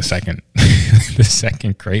off like the second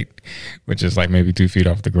crate, which is like maybe 2 feet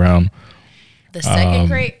off the ground. The second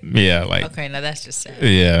crate? Yeah. Like, okay, now that's just sad.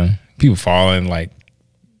 Yeah. People falling like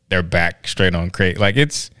their back straight on crate. Like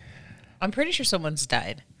I'm pretty sure someone's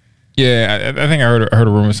died. Yeah, I think I heard a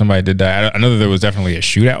rumor somebody did die. I know that there was definitely a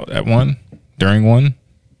shootout during one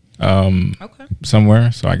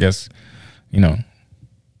somewhere. So I guess, you know,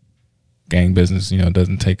 gang business, you know,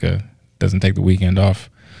 doesn't take the weekend off.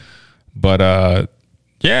 But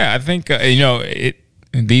yeah, I think you know,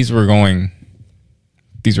 these were coming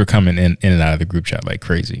in and out of the group chat like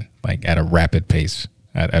crazy, like at a rapid pace.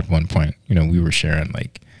 At one point, you know, we were sharing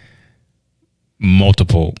like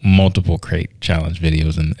multiple crate challenge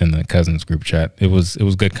videos in the cousins group chat. It was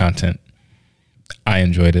good content. I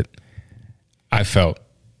enjoyed it. I felt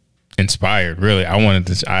inspired, really.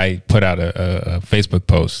 I put out a Facebook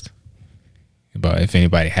post about if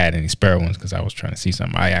anybody had any spare ones, because I was trying to see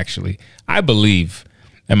something. I believe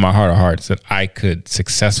in my heart of hearts that I could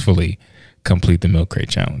successfully complete the milk crate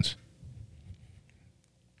challenge.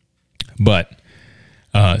 But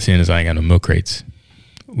seeing as I ain't got no milk crates,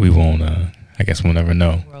 we won't. I guess we'll never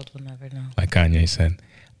know. The world will never know. Like Kanye said,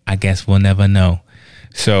 I guess we'll never know.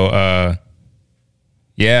 So,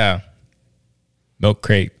 yeah, milk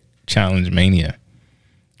crate challenge mania.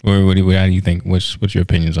 What do you think? What's your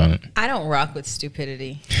opinions on it? I don't rock with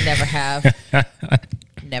stupidity. Never have.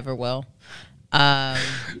 Never will. And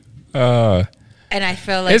I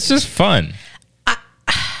feel like it's just fun.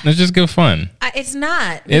 It's just good fun. It's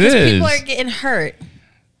not. It because is. People are getting hurt.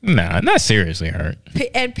 Nah, not seriously hurt.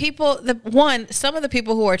 And people, some of the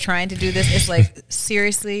people who are trying to do this, it's like,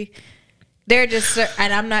 seriously, they're just,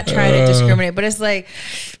 and I'm not trying to discriminate, but it's like,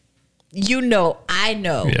 I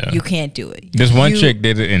know you can't do it. This one chick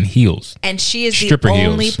did it in heels. And she is stripper the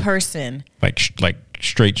only heels. Person. Like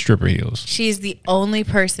straight stripper heels. She is the only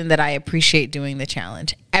person that I appreciate doing the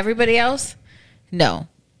challenge. Everybody else, no,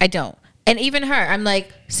 I don't. And even her, I'm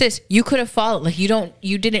like, sis, you could have fallen. Like,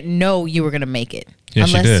 you didn't know you were going to make it. Yeah,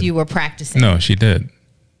 unless you were practicing. No, she did.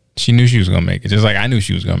 She knew she was going to make it. Just like I knew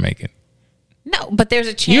she was going to make it. No, but there's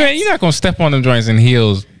a chance. You're not going to step on them joints in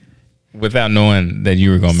heels without knowing that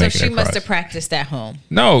you were going to make it. So she across. must have practiced at home.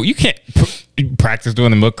 No, you can't practice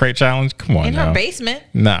doing the milk crate challenge. Come on, in her basement.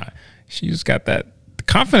 Nah, she just got that. The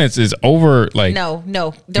confidence is over. Like no,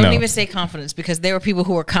 don't even say confidence, because there were people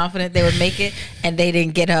who were confident they would make it and they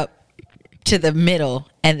didn't get up to the middle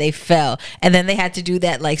and they fell, and then they had to do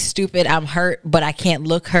that like stupid I'm hurt but I can't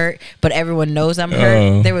look hurt, but everyone knows I'm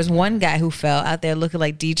hurt. There was one guy who fell out there looking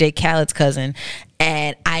like DJ Khaled's cousin,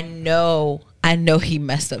 and I know he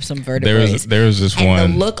messed up some vertebrae. There was this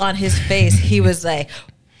one. The look on his face, he was like,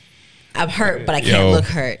 I'm hurt but I can't look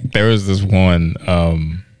hurt. There was this one.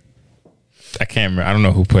 I can't remember. I don't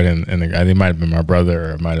know who put in the. It might have been my brother,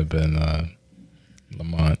 or it might have been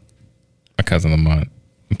Lamont, my cousin Lamont.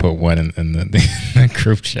 Put one in the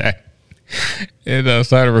group chat. And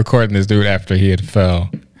started recording this dude after he had fell.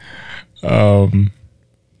 And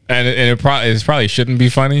it probably shouldn't be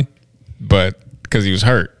funny, but because he was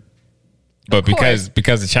hurt. But because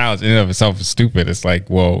the challenge in and of itself is stupid, it's like,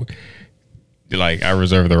 well, like I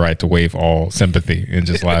reserve the right to waive all sympathy and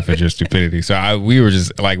just laugh at your stupidity. So we were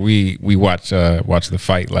just like we watched the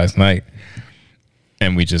fight last night,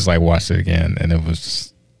 and we just like watched it again, and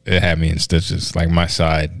it had me in stitches. Like my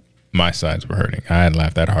sides were hurting. I hadn't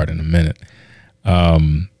laughed that hard in a minute. Yeah,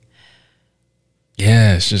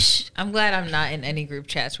 it's just. I'm glad I'm not in any group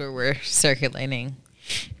chats where we're circulating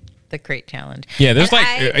the crate challenge. Yeah, there's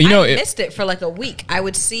I missed it for like a week. I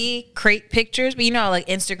would see crate pictures, but like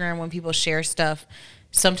Instagram, when people share stuff,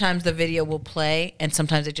 sometimes the video will play and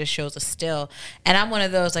sometimes it just shows a still. And I'm one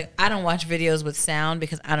of those, like, I don't watch videos with sound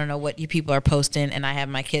because I don't know what you people are posting, and I have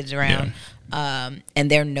my kids around. Yeah.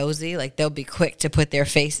 And they're nosy. Like, they'll be quick to put their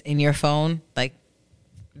face in your phone. Like,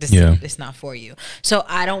 it's not for you. So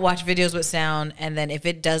I don't watch videos with sound. And then if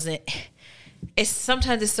it doesn't,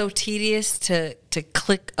 sometimes it's so tedious to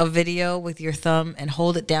click a video with your thumb and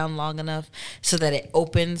hold it down long enough so that it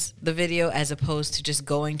opens the video, as opposed to just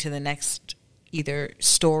going to the next either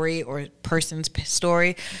story or person's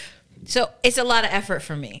story. So it's a lot of effort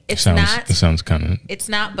for me. It sounds kind of. It's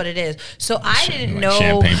not, but it is. So I didn't know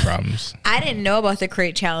champagne problems. I didn't know about the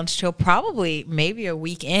crate challenge till probably maybe a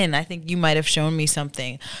week in. I think you might have shown me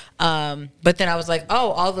something, but then I was like, oh,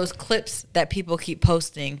 all those clips that people keep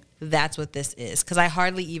posting, that's what this is. Because I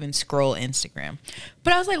hardly even scroll Instagram.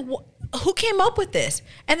 But I was like, who came up with this?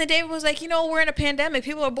 And then David was like, we're in a pandemic.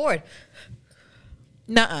 People are bored.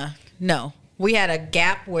 Nuh-uh. No. We had a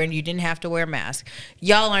gap where you didn't have to wear a mask.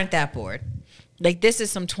 Y'all aren't that bored. Like, this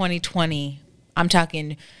is some 2020. I'm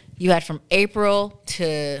talking, you had from April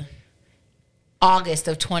to August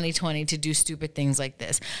of 2020 to do stupid things like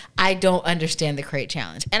this. I don't understand the crate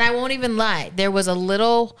challenge. And I won't even lie.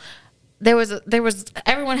 Everyone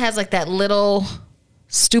has like that little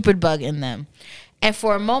stupid bug in them. And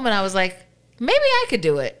for a moment I was like, maybe I could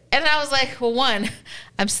do it. And I was like, well, one,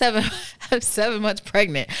 I'm 7 months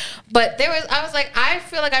pregnant. But I was like, I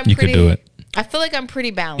feel like you could do it. I feel like I'm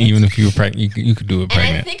pretty balanced. Even if you were pregnant, you could do it pregnant.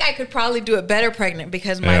 And I think I could probably do it better pregnant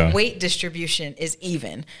because my weight distribution is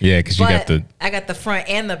even. Yeah, because I got the front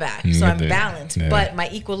and the back, so I'm balanced. Yeah. But my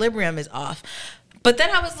equilibrium is off. But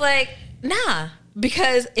then I was like, nah.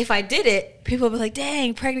 Because if I did it, people would be like,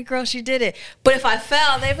 dang, pregnant girl, she did it. But if I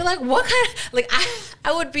fell, they'd be like, what kind of, like,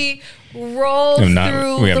 I would be rolled through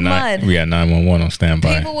the mud. We got 911 on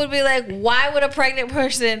standby. People would be like, why would a pregnant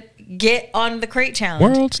person get on the crate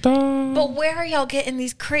challenge? World star. But where are y'all getting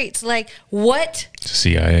these crates? Like, what? It's the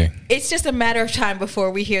CIA. It's just a matter of time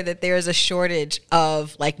before we hear that there is a shortage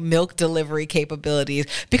of, like, milk delivery capabilities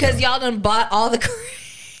because y'all done bought all the crates.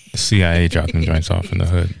 The CIA dropped them joints off in the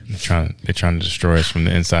hood. They're trying to destroy us from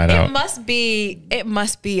the inside out. It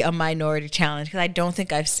must be a minority challenge because I don't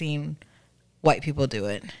think I've seen white people do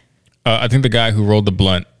it. I think the guy who rolled the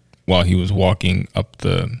blunt while he was walking up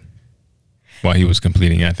while he was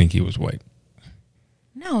completing it, I think he was white.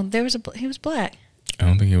 No, he was black. I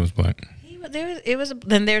don't think he was black.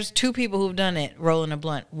 Then there's two people who've done it rolling a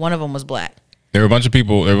blunt. One of them was black. There were a bunch of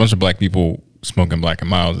people. There were a bunch of black people smoking Black and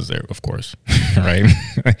Milds as there, of course, right?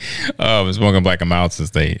 Smoking Black and Milds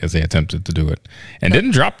as they attempted to do it, and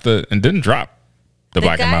didn't drop the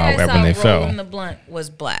Black and Mild when they fell. Rolling the blunt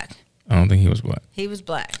was black. I don't think he was black. He was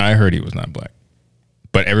black. I heard he was not black.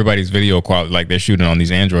 But everybody's video quality, like they're shooting on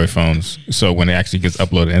these Android phones, so when it actually gets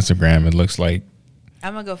uploaded to Instagram, it looks like.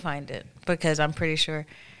 I'm gonna go find it because I'm pretty sure.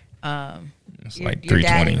 It's like 320. Your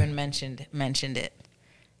dad even mentioned it.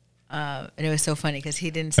 And it was so funny because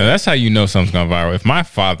he didn't say. Now that's how you know something's gone viral. If my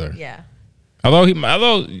father, yeah, people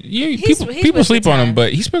sleep on him,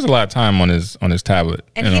 but he spends a lot of time on his tablet.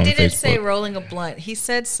 And he didn't say rolling a blunt. He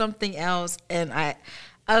said something else, and I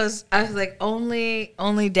was like,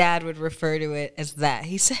 only Dad would refer to it as that.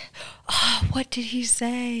 He said, "Oh, what did he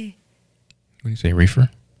say? What did he say? Reefer?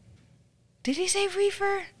 Did he say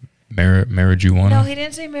reefer? Marijuana? No, he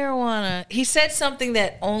didn't say marijuana. He said something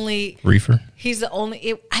that only reefer. He's the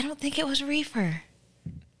only. I don't think it was reefer.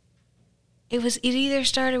 It either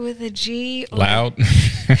started with a G. Or loud. You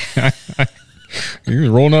was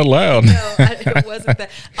rolling out loud. No, it wasn't that.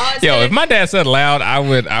 Oh, yo, if my dad said loud, I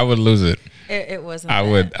would lose it. It wasn't. I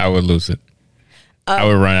would lose it. I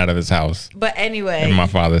would run out of his house. But anyway, and my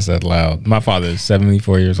father said loud. My father is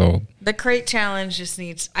 74 years old. The crate challenge just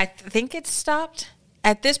needs. I think it's stopped.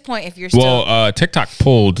 At this point, if you're still TikTok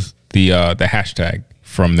pulled the hashtag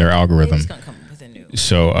from their algorithm. It's gonna come with a new.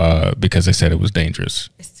 So because they said it was dangerous.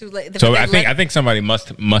 It's too late. So I think somebody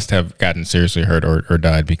must have gotten seriously hurt or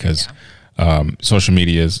died because social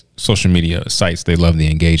media sites, they love the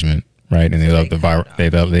engagement, right? And they love the viral.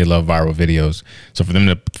 They love viral videos. So for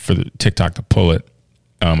TikTok to pull it,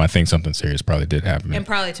 I think something serious probably did happen. And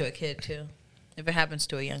probably to a kid too. If it happens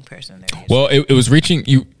to a young person, well, it was reaching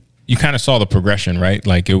you. You kind of saw the progression, right?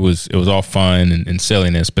 Like it was all fun and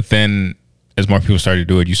silliness, but then as more people started to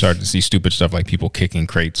do it, you started to see stupid stuff like people kicking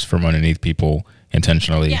crates from underneath people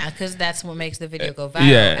intentionally. Yeah, because that's what makes the video go viral.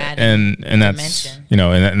 Yeah, and that's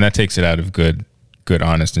and that takes it out of good,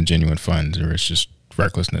 honest, and genuine fun, or it's just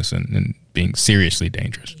recklessness and being seriously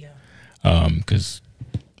dangerous. Yeah. Because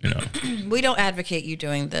we don't advocate you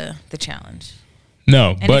doing the challenge.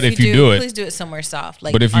 No, and but if you do it, please do it somewhere soft.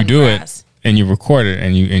 Like, but if you do it and you record it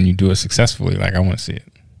and you do it successfully, like I want to see it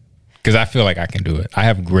because I feel like I can do it. I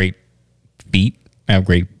have great feet. I have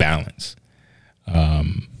great balance.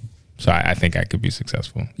 So I think I could be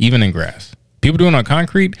successful, even in grass. People doing it on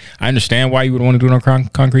concrete, I understand why you would want to do it on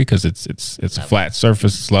concrete because it's a flat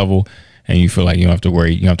surface, it's level, and you feel like you don't have to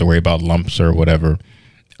worry. You don't have to worry about lumps or whatever.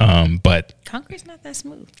 But concrete's not that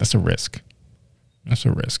smooth. That's a risk. That's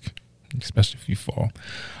a risk, especially if you fall.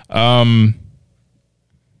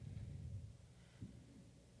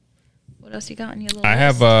 What else you got in your little I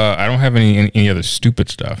have. I don't have any other stupid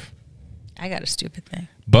stuff. I got a stupid thing,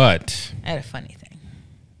 but I had a funny thing.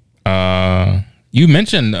 You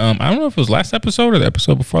mentioned I don't know if it was last episode or the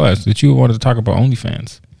episode before last that you wanted to talk about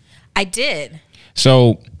OnlyFans. I did.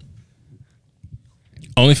 So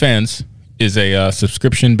OnlyFans is a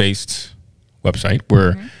subscription-based website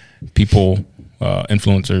where people,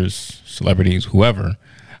 influencers, celebrities, whoever,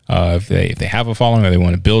 if they have a following or they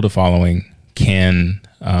want to build a following, can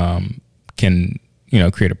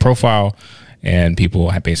create a profile, and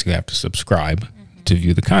people basically have to subscribe to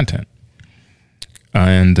view the content.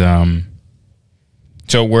 And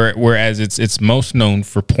so whereas it's most known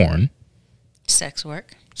for porn, sex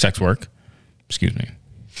work. Excuse me.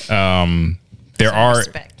 There are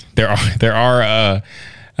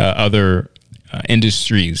other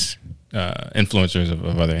industries, influencers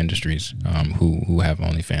of other industries who have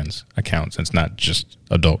OnlyFans accounts. It's not just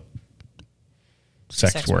adult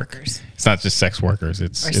sex workers. It's not just sex workers.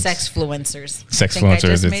 It's sexfluencers.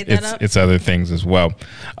 Sexfluencers. It's other things as well.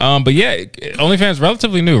 But yeah, OnlyFans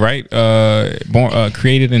relatively new, right?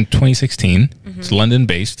 Created in 2016. It's London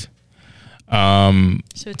based. So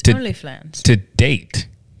it's OnlyFans. To date,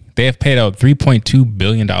 they have paid out $3.2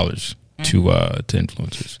 billion to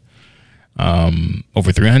influencers.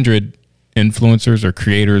 Over 300 influencers or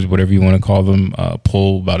creators, whatever you want to call them,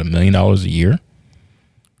 pull about $1 million a year.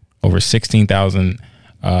 Over 16,000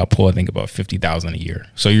 pull, I think, about 50,000 a year.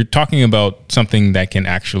 So you're talking about something that can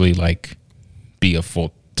actually like be a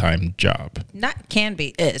full-time job. Not can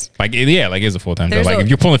be, is. Like is a full-time job. Like if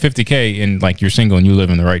you're pulling 50K and like you're single and you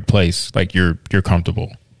live in the right place, like you're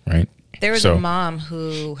comfortable, right? There was a mom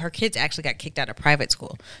who her kids actually got kicked out of private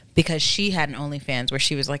school because she had an OnlyFans where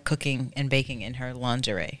she was like cooking and baking in her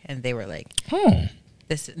lingerie, and they were like, "Oh,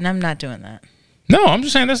 this." And I'm not doing that. No, I'm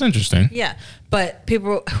just saying that's interesting. Yeah, but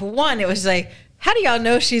people, it was like, how do y'all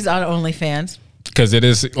know she's on OnlyFans? Because it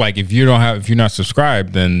is like if you're not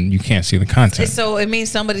subscribed, then you can't see the content. So it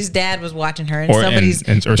means somebody's dad was watching her, and somebody's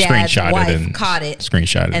dad's wife caught it,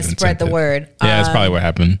 screenshot it, and spread the word. Yeah, that's probably what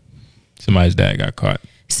happened. Somebody's dad got caught.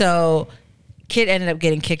 So kid ended up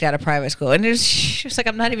getting kicked out of private school, and she was like,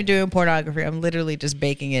 I'm not even doing pornography. I'm literally just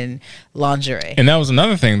baking in lingerie. And that was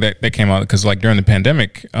another thing that came out because like during the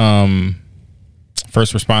pandemic,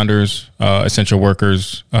 first responders, essential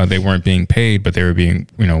workers, they weren't being paid, but they were being,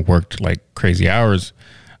 worked like crazy hours.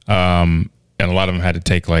 And a lot of them had to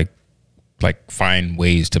take like find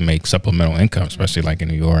ways to make supplemental income, especially like in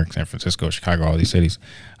New York, San Francisco, Chicago, all these cities.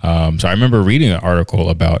 So I remember reading an article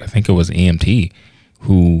about, I think it was EMT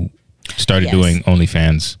who started doing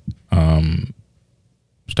OnlyFans,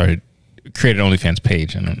 created an OnlyFans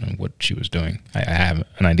page. I don't know what she was doing. I have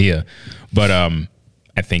an idea, but,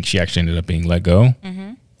 I think she actually ended up being let go.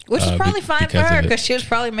 Mm-hmm. Which is probably fine for her because she was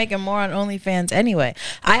probably making more on OnlyFans anyway.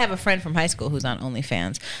 I have a friend from high school who's on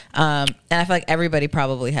OnlyFans. And I feel like everybody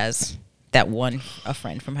probably has a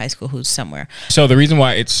friend from high school who's somewhere. So the reason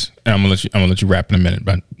why and I'm gonna let you wrap in a minute,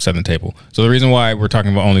 but set the table. So the reason why we're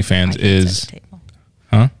talking about OnlyFans is,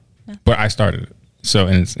 huh? No. But I started it. So,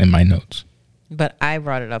 and it's in my notes. But I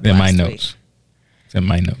brought it up in my last notes. Week. It's in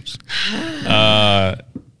my notes.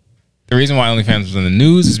 The reason why OnlyFans was in the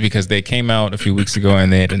news is because they came out a few weeks ago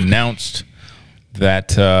and they had announced that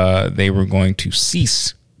they were going to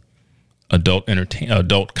cease adult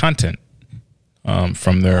content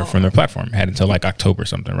from their platform. Had until like October or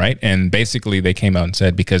something, right? And basically they came out and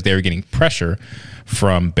said because they were getting pressure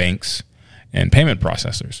from banks and payment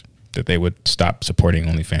processors that they would stop supporting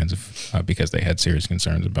OnlyFans because they had serious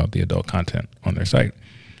concerns about the adult content on their site.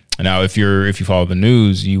 Now, if you follow the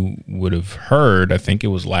news, you would have heard, I think it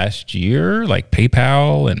was last year, like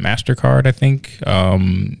PayPal and MasterCard, I think,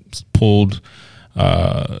 pulled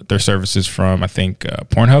their services from, I think,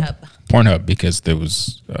 Pornhub, because there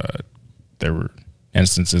were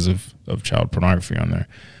instances of child pornography on there.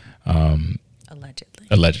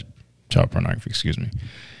 Alleged child pornography, excuse me.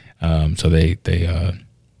 So they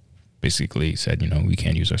basically said, we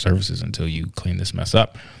can't use our services until you clean this mess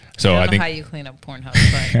up. So I don't know how you clean up Pornhub.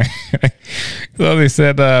 But. So they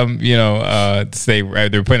said, they're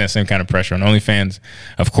putting that same kind of pressure on OnlyFans.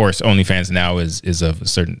 Of course, OnlyFans now is of a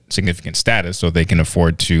certain significant status, so they can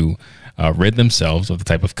afford to rid themselves of the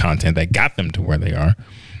type of content that got them to where they are.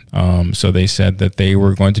 So they said that they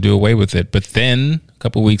were going to do away with it, but then a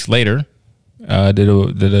couple weeks later, did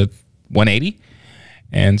a 180.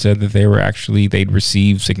 And said that they'd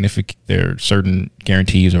receive certain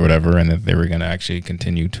guarantees or whatever, and that they were going to actually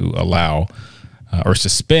continue to allow or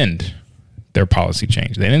suspend their policy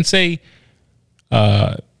change. They didn't say,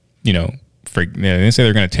 they didn't say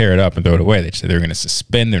they're going to tear it up and throw it away. They said they were going to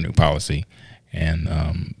suspend their new policy,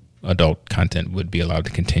 and adult content would be allowed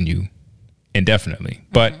to continue indefinitely.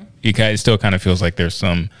 But it still kind of feels like there's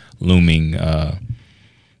some looming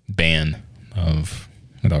ban of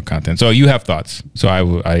adult content. So you have thoughts. So I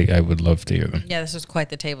would love to hear them. Yeah, this is quite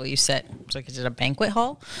the table you set. It's like, is it a banquet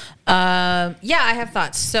hall? Yeah, I have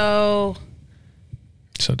thoughts. So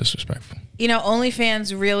disrespectful.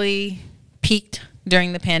 OnlyFans really peaked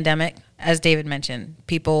during the pandemic. As David mentioned,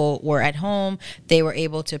 people were at home. They were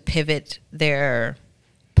able to pivot their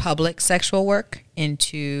public sexual work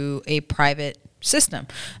into a private system.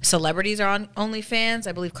 Celebrities are on OnlyFans.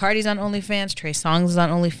 I believe Cardi's on OnlyFans. Trey Songz is on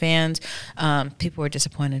OnlyFans. People were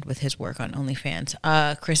disappointed with his work on OnlyFans.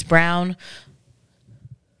 Chris Brown.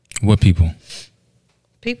 What people?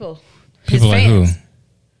 People. People like who?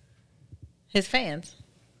 His fans.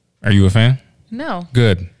 Are you a fan? No.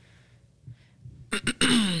 Good.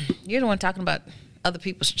 You're the one talking about other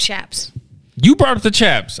people's chaps. You brought up the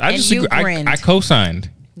chaps. I co-signed.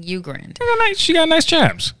 You grinned. She got nice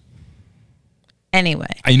chaps. Anyway.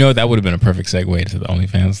 That would have been a perfect segue to the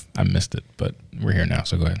OnlyFans. I missed it, but we're here now,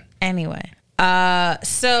 so go ahead. Anyway.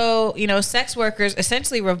 Sex workers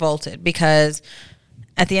essentially revolted because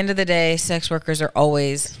at the end of the day, sex workers are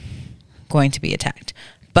always going to be attacked.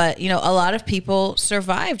 But, a lot of people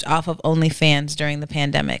survived off of OnlyFans during the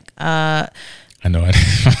pandemic. I know it.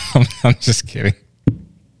 I'm just kidding.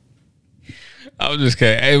 I was just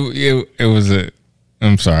kidding.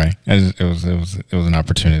 I'm sorry. It was an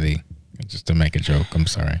opportunity just to make a joke. I'm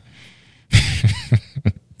sorry.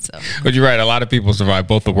 So, but you're right. A lot of people survive,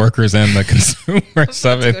 both the workers and the consumers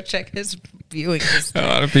of it. go check his viewing history. A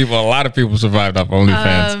lot of people survived off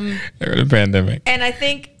OnlyFans during the pandemic. And I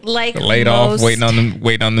think like laid off, waiting on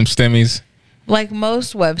them stimmies. Like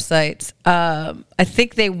most websites, I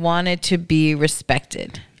think they wanted to be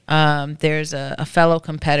respected. There's a fellow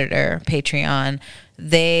competitor, Patreon.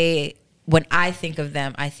 When I think of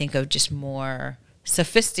them, I think of just more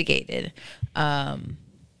sophisticated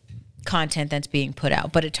content that's being put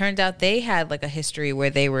out. But it turns out they had like a history where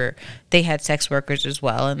they had sex workers as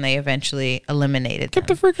well, and they eventually eliminated them. Get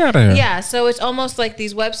the freak out of here. Yeah, so it's almost like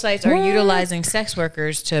these websites are utilizing sex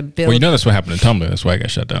workers to build. Well, you know that's what happened to Tumblr. That's why it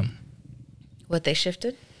got shut down. What, they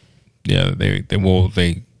shifted? Yeah, they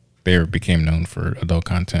became known for adult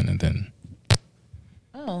content, and then.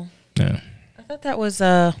 Oh. Yeah. I thought that was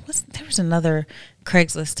there was another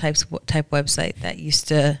Craigslist type website that used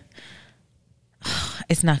to.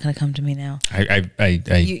 It's not going to come to me now.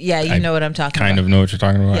 You know what I'm talking about. Kind of know what you're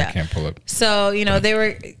talking about. Yeah. I can't pull up. So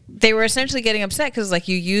they were essentially getting upset because like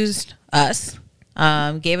you used us,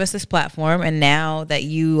 gave us this platform, and now that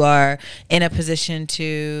you are in a position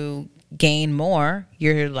to gain more,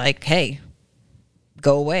 you're like, hey,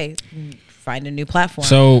 go away, find a new platform.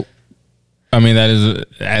 So, I mean, that is,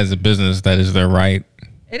 as a business, that is their right.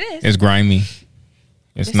 It is. It's grimy.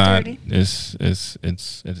 It's not. Dirty.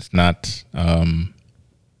 It's not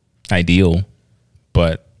ideal,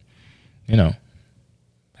 but you know,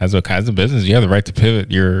 as a business, you have the right to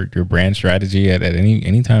pivot your brand strategy at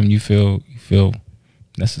any time you feel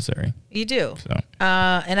necessary. You do. So,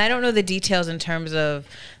 and I don't know the details in terms of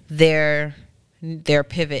their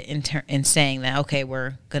pivot in saying that, okay,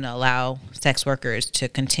 we're going to allow sex workers to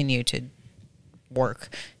continue to work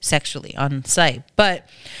sexually on site, but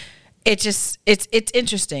it's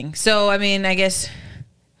interesting. So I mean, I guess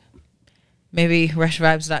maybe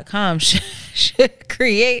rushvibes.com should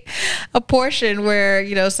create a portion where,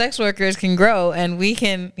 you know, sex workers can grow, and we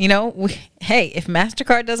can, you know, hey, if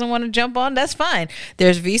MasterCard doesn't want to jump on, that's fine.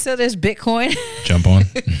 There's Visa, there's Bitcoin. Jump on.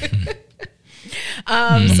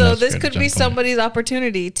 So this could be somebody's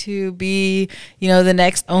opportunity to be, you know, the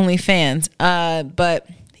next OnlyFans. But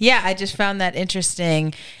yeah, I just found that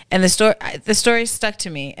interesting, and the story stuck to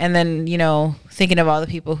me. And then, you know, thinking of all the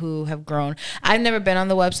people who have grown, I've never been on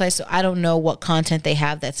the website, so I don't know what content they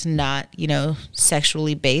have that's not, you know,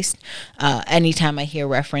 sexually based. Anytime I hear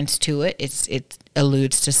reference to it, it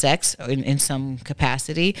alludes to sex in some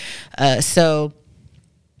capacity. So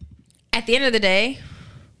at the end of the day,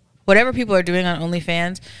 whatever people are doing on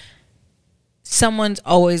OnlyFans, someone's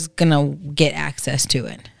always gonna get access to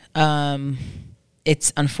it.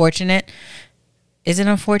 It's unfortunate. Is it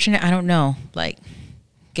unfortunate? I don't know. Like,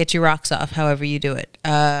 get your rocks off however you do it.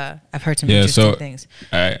 I've heard some interesting things.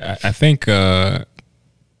 I think I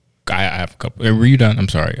have a couple. Were you done? I'm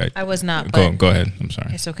sorry. I was not. Go ahead. I'm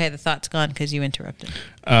sorry. It's okay. The thought's gone because you interrupted.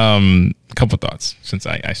 A couple thoughts, since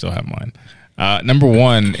I still have mine. Number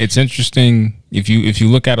one, it's interesting if you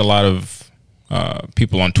look at a lot of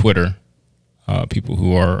people on Twitter, people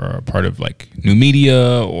who are part of like new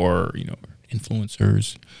media or, you know,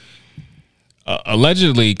 influencers.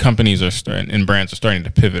 Allegedly, companies and brands are starting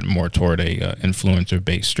to pivot more toward a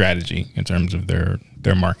influencer-based strategy in terms of their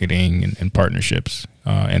marketing and partnerships.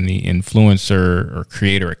 And the influencer or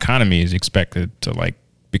creator economy is expected to like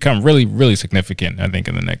become really, really significant, I think,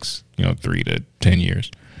 in the next 3 to 10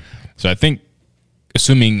 years. So I think,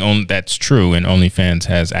 assuming that's true and OnlyFans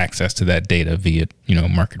has access to that data via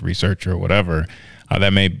market research or whatever,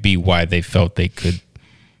 that may be why they felt they could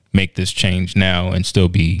make this change now and still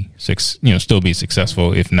be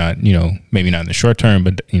successful, if not, maybe not in the short term,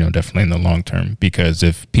 but definitely in the long term. Because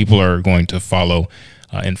if people are going to follow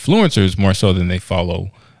influencers more so than they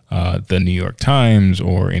follow the New York Times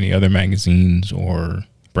or any other magazines or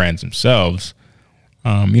brands themselves,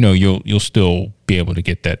 you'll still be able to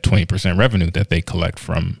get that 20% revenue that they collect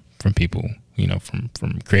from people,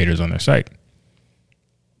 from creators on their site.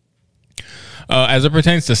 As it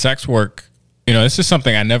pertains to sex work, this is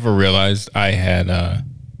something I never realized I had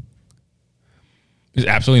there's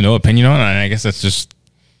absolutely no opinion on, and I guess that's just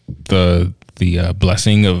the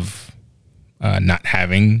blessing of not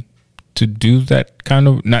having to do that kind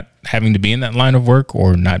of, not having to be in that line of work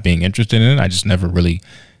or not being interested in it. I just never really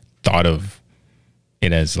thought of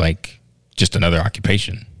it as like just another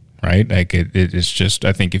occupation, right? Like it's just,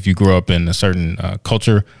 I think if you grow up in a certain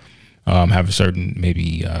culture, have a certain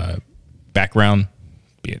maybe background,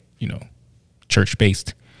 be it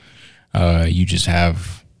church-based,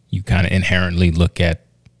 you kind of inherently look at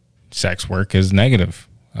sex work as negative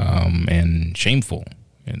and shameful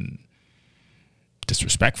and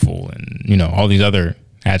disrespectful and all these other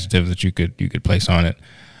adjectives that you could place on it.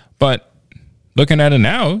 But looking at it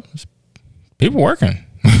now, people working.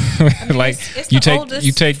 I mean, like it's you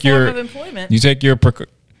the take your of employment. you take your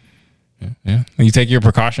you take your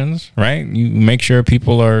precautions, right? You make sure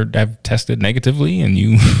people have tested negatively, and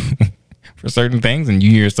you for certain things, and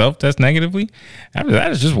you yourself test negatively. After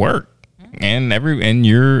that, it's just work. And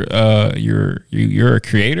you're a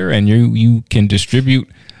creator, and you can distribute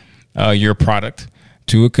your product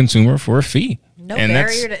to a consumer for a fee. No and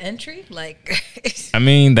barrier to entry. Like, I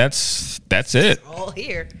mean, that's it. It's all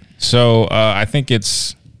here. So I think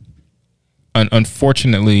it's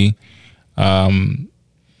unfortunately,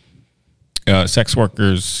 sex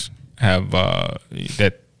workers have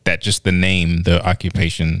that just the name, the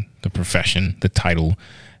occupation, the profession, the title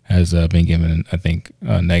has been given, I think,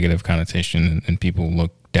 a negative connotation, and people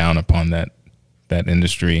look down upon that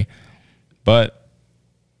industry. But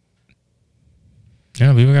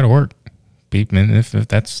yeah, people got to work. People, and if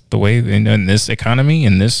that's the way in this economy,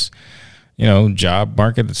 in this job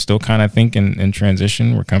market, that's still kind of, I think, in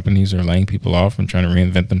transition, where companies are laying people off and trying to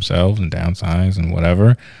reinvent themselves and downsize and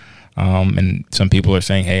whatever. And some people are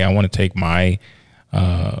saying, hey, I want to take my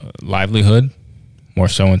livelihood more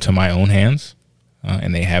so into my own hands.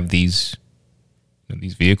 And they have these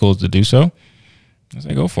vehicles to do so. I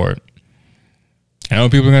say, go for it. I know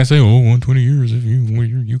people are gonna say, "Oh, 120 years. If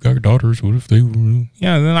you got daughters, what if they were?"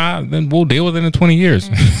 Yeah, then we'll deal with it in 20 years.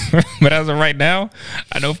 But as of right now,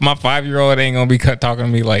 I know if my 5-year-old ain't gonna be talking to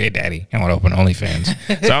me like, "Hey, Daddy, I want to open OnlyFans,"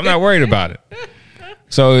 so I'm not worried about it.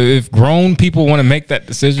 So if grown people want to make that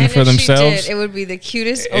decision for themselves, it would be the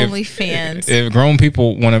cutest OnlyFans. If grown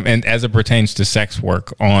people want to, and as it pertains to sex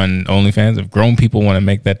work on OnlyFans, if grown people want to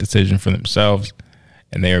make that decision for themselves,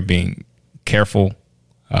 and they are being careful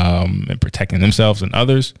and protecting themselves and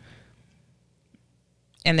others,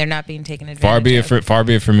 and they're not being taken advantage of. Far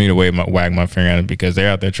be it for me to wag my finger at it, because they're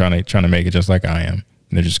out there trying to make it just like I am.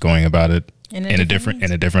 They're just going about it in a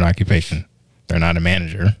different occupation. They're not a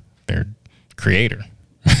manager. They're creator.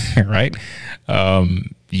 Right?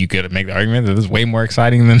 You could make the argument that this is way more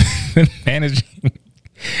exciting than managing.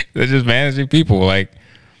 They're just managing people. Like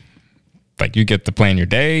you get to plan your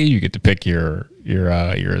day. You get to pick your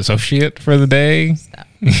associate for the day. Stop.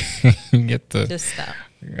 You get to just stop.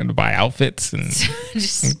 You're gonna buy outfits and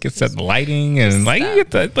get set the lighting and stop. You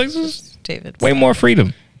get the just David, way stop. more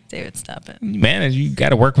freedom. David, stop it. You manage. You got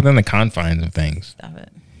to work within the confines of things. Stop it.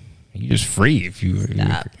 You're just free if you're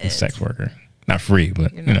a sex worker. Not free,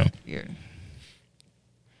 but you're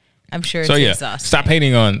I'm sure it's so yeah, exhausting. stop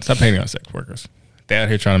hating on sex workers. They're out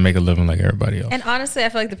here trying to make a living like everybody else. And honestly, I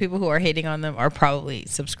feel like the people who are hating on them are probably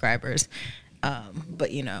subscribers.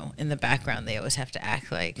 But in the background, they always have to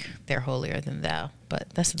act like they're holier than thou.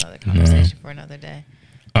 But that's another conversation for another day.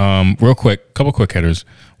 Real quick, couple quick hitters.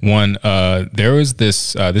 One, there was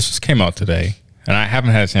this just came out today, and I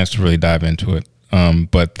haven't had a chance to really dive into it.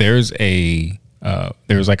 But there was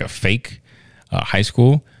like a fake high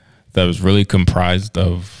school that was really comprised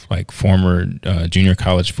of like former junior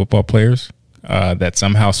college football players that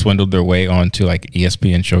somehow swindled their way onto like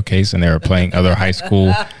ESPN Showcase, and they were playing other high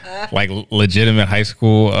school, like legitimate high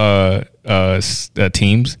school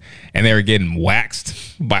teams, and they were getting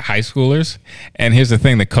waxed by high schoolers. And here's the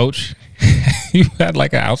thing: the coach, he had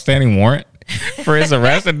like an outstanding warrant for his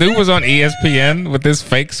arrest. The dude was on ESPN with this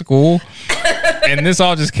fake school. And this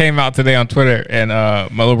all just came out today on Twitter, and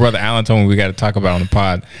my little brother Alan told me we got to talk about it on the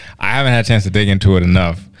pod. I haven't had a chance to dig into it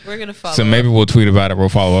enough. We're gonna follow. So maybe we'll tweet about it. We'll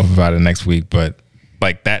follow up about it next week. But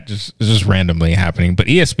like that is just randomly happening. But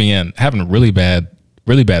ESPN having a really bad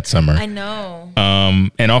summer. I know.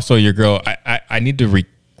 And also your girl, I need to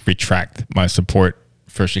retract my support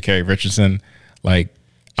for Sha'Carri Richardson. Like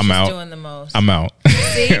she's out. Doing the most. I'm out.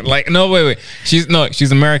 Like no, wait.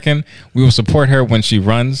 She's American. We will support her when she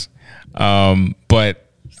runs. But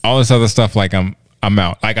all this other stuff, like I'm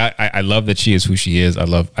out. Like I love that she is who she is. I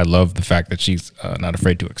love the fact that she's not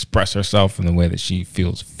afraid to express herself in the way that she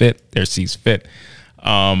feels fit or sees fit.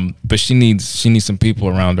 But she needs some people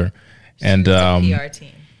around her, and PR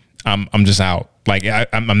team. I'm just out. Like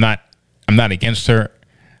I'm not against her.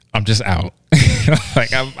 I'm just out.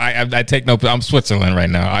 Like I take no. I'm Switzerland right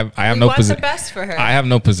now. I have no position. We want the best for her. I have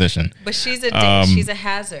no position. But she's a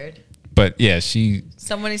hazard. But yeah,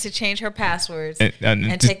 someone needs to change her passwords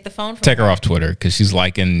and take the phone from her. Take her off Twitter because she's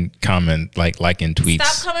liking tweets.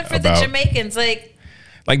 Stop coming for the Jamaicans. Like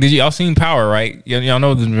did y'all seen Power, right? Y'all know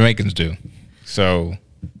what the Jamaicans do. So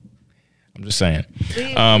I'm just saying.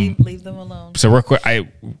 Leave them alone. So real quick,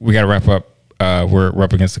 we got to wrap up. We're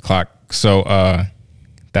up against the clock. So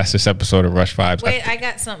that's this episode of Rush Vibes. Wait, I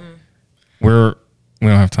got something. We don't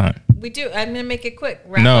have time. We do. I'm gonna make it quick.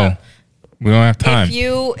 Wrap up. We don't have time.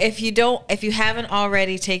 If you haven't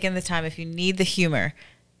already taken the time, if you need the humor,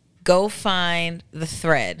 go find the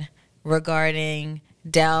thread regarding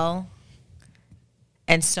Del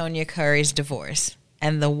and Sonia Curry's divorce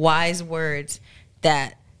and the wise words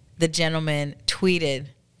that the gentleman tweeted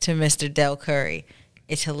to Mr. Del Curry.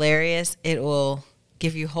 It's hilarious. It will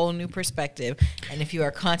give you a whole new perspective. And if you are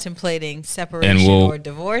contemplating separation or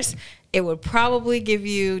divorce, it would probably give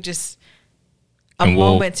you just a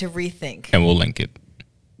moment to rethink. And we'll link it.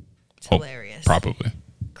 It's hilarious. Probably.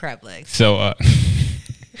 Crab legs. So,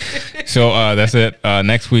 that's it.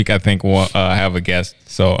 Next week, I think we'll have a guest.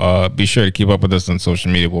 So be sure to keep up with us on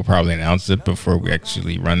social media. We'll probably announce it before we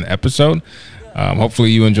actually run the episode.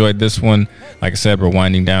 Hopefully you enjoyed this one. Like I said, we're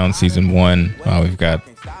winding down season 1. We've got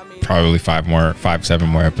probably 7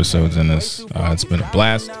 more episodes in this. It's been a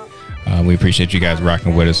blast. We appreciate you guys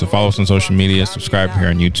rocking with us. So follow us on social media. Subscribe here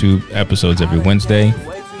on YouTube. Episodes every Wednesday.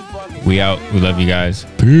 We out. We love you guys.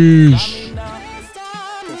 Peace.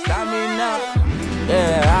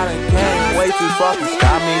 Yeah, I done came way too far to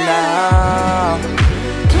stop me now.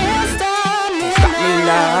 Can't stop me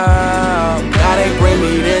now. Now they bring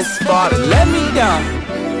me this far to let me down.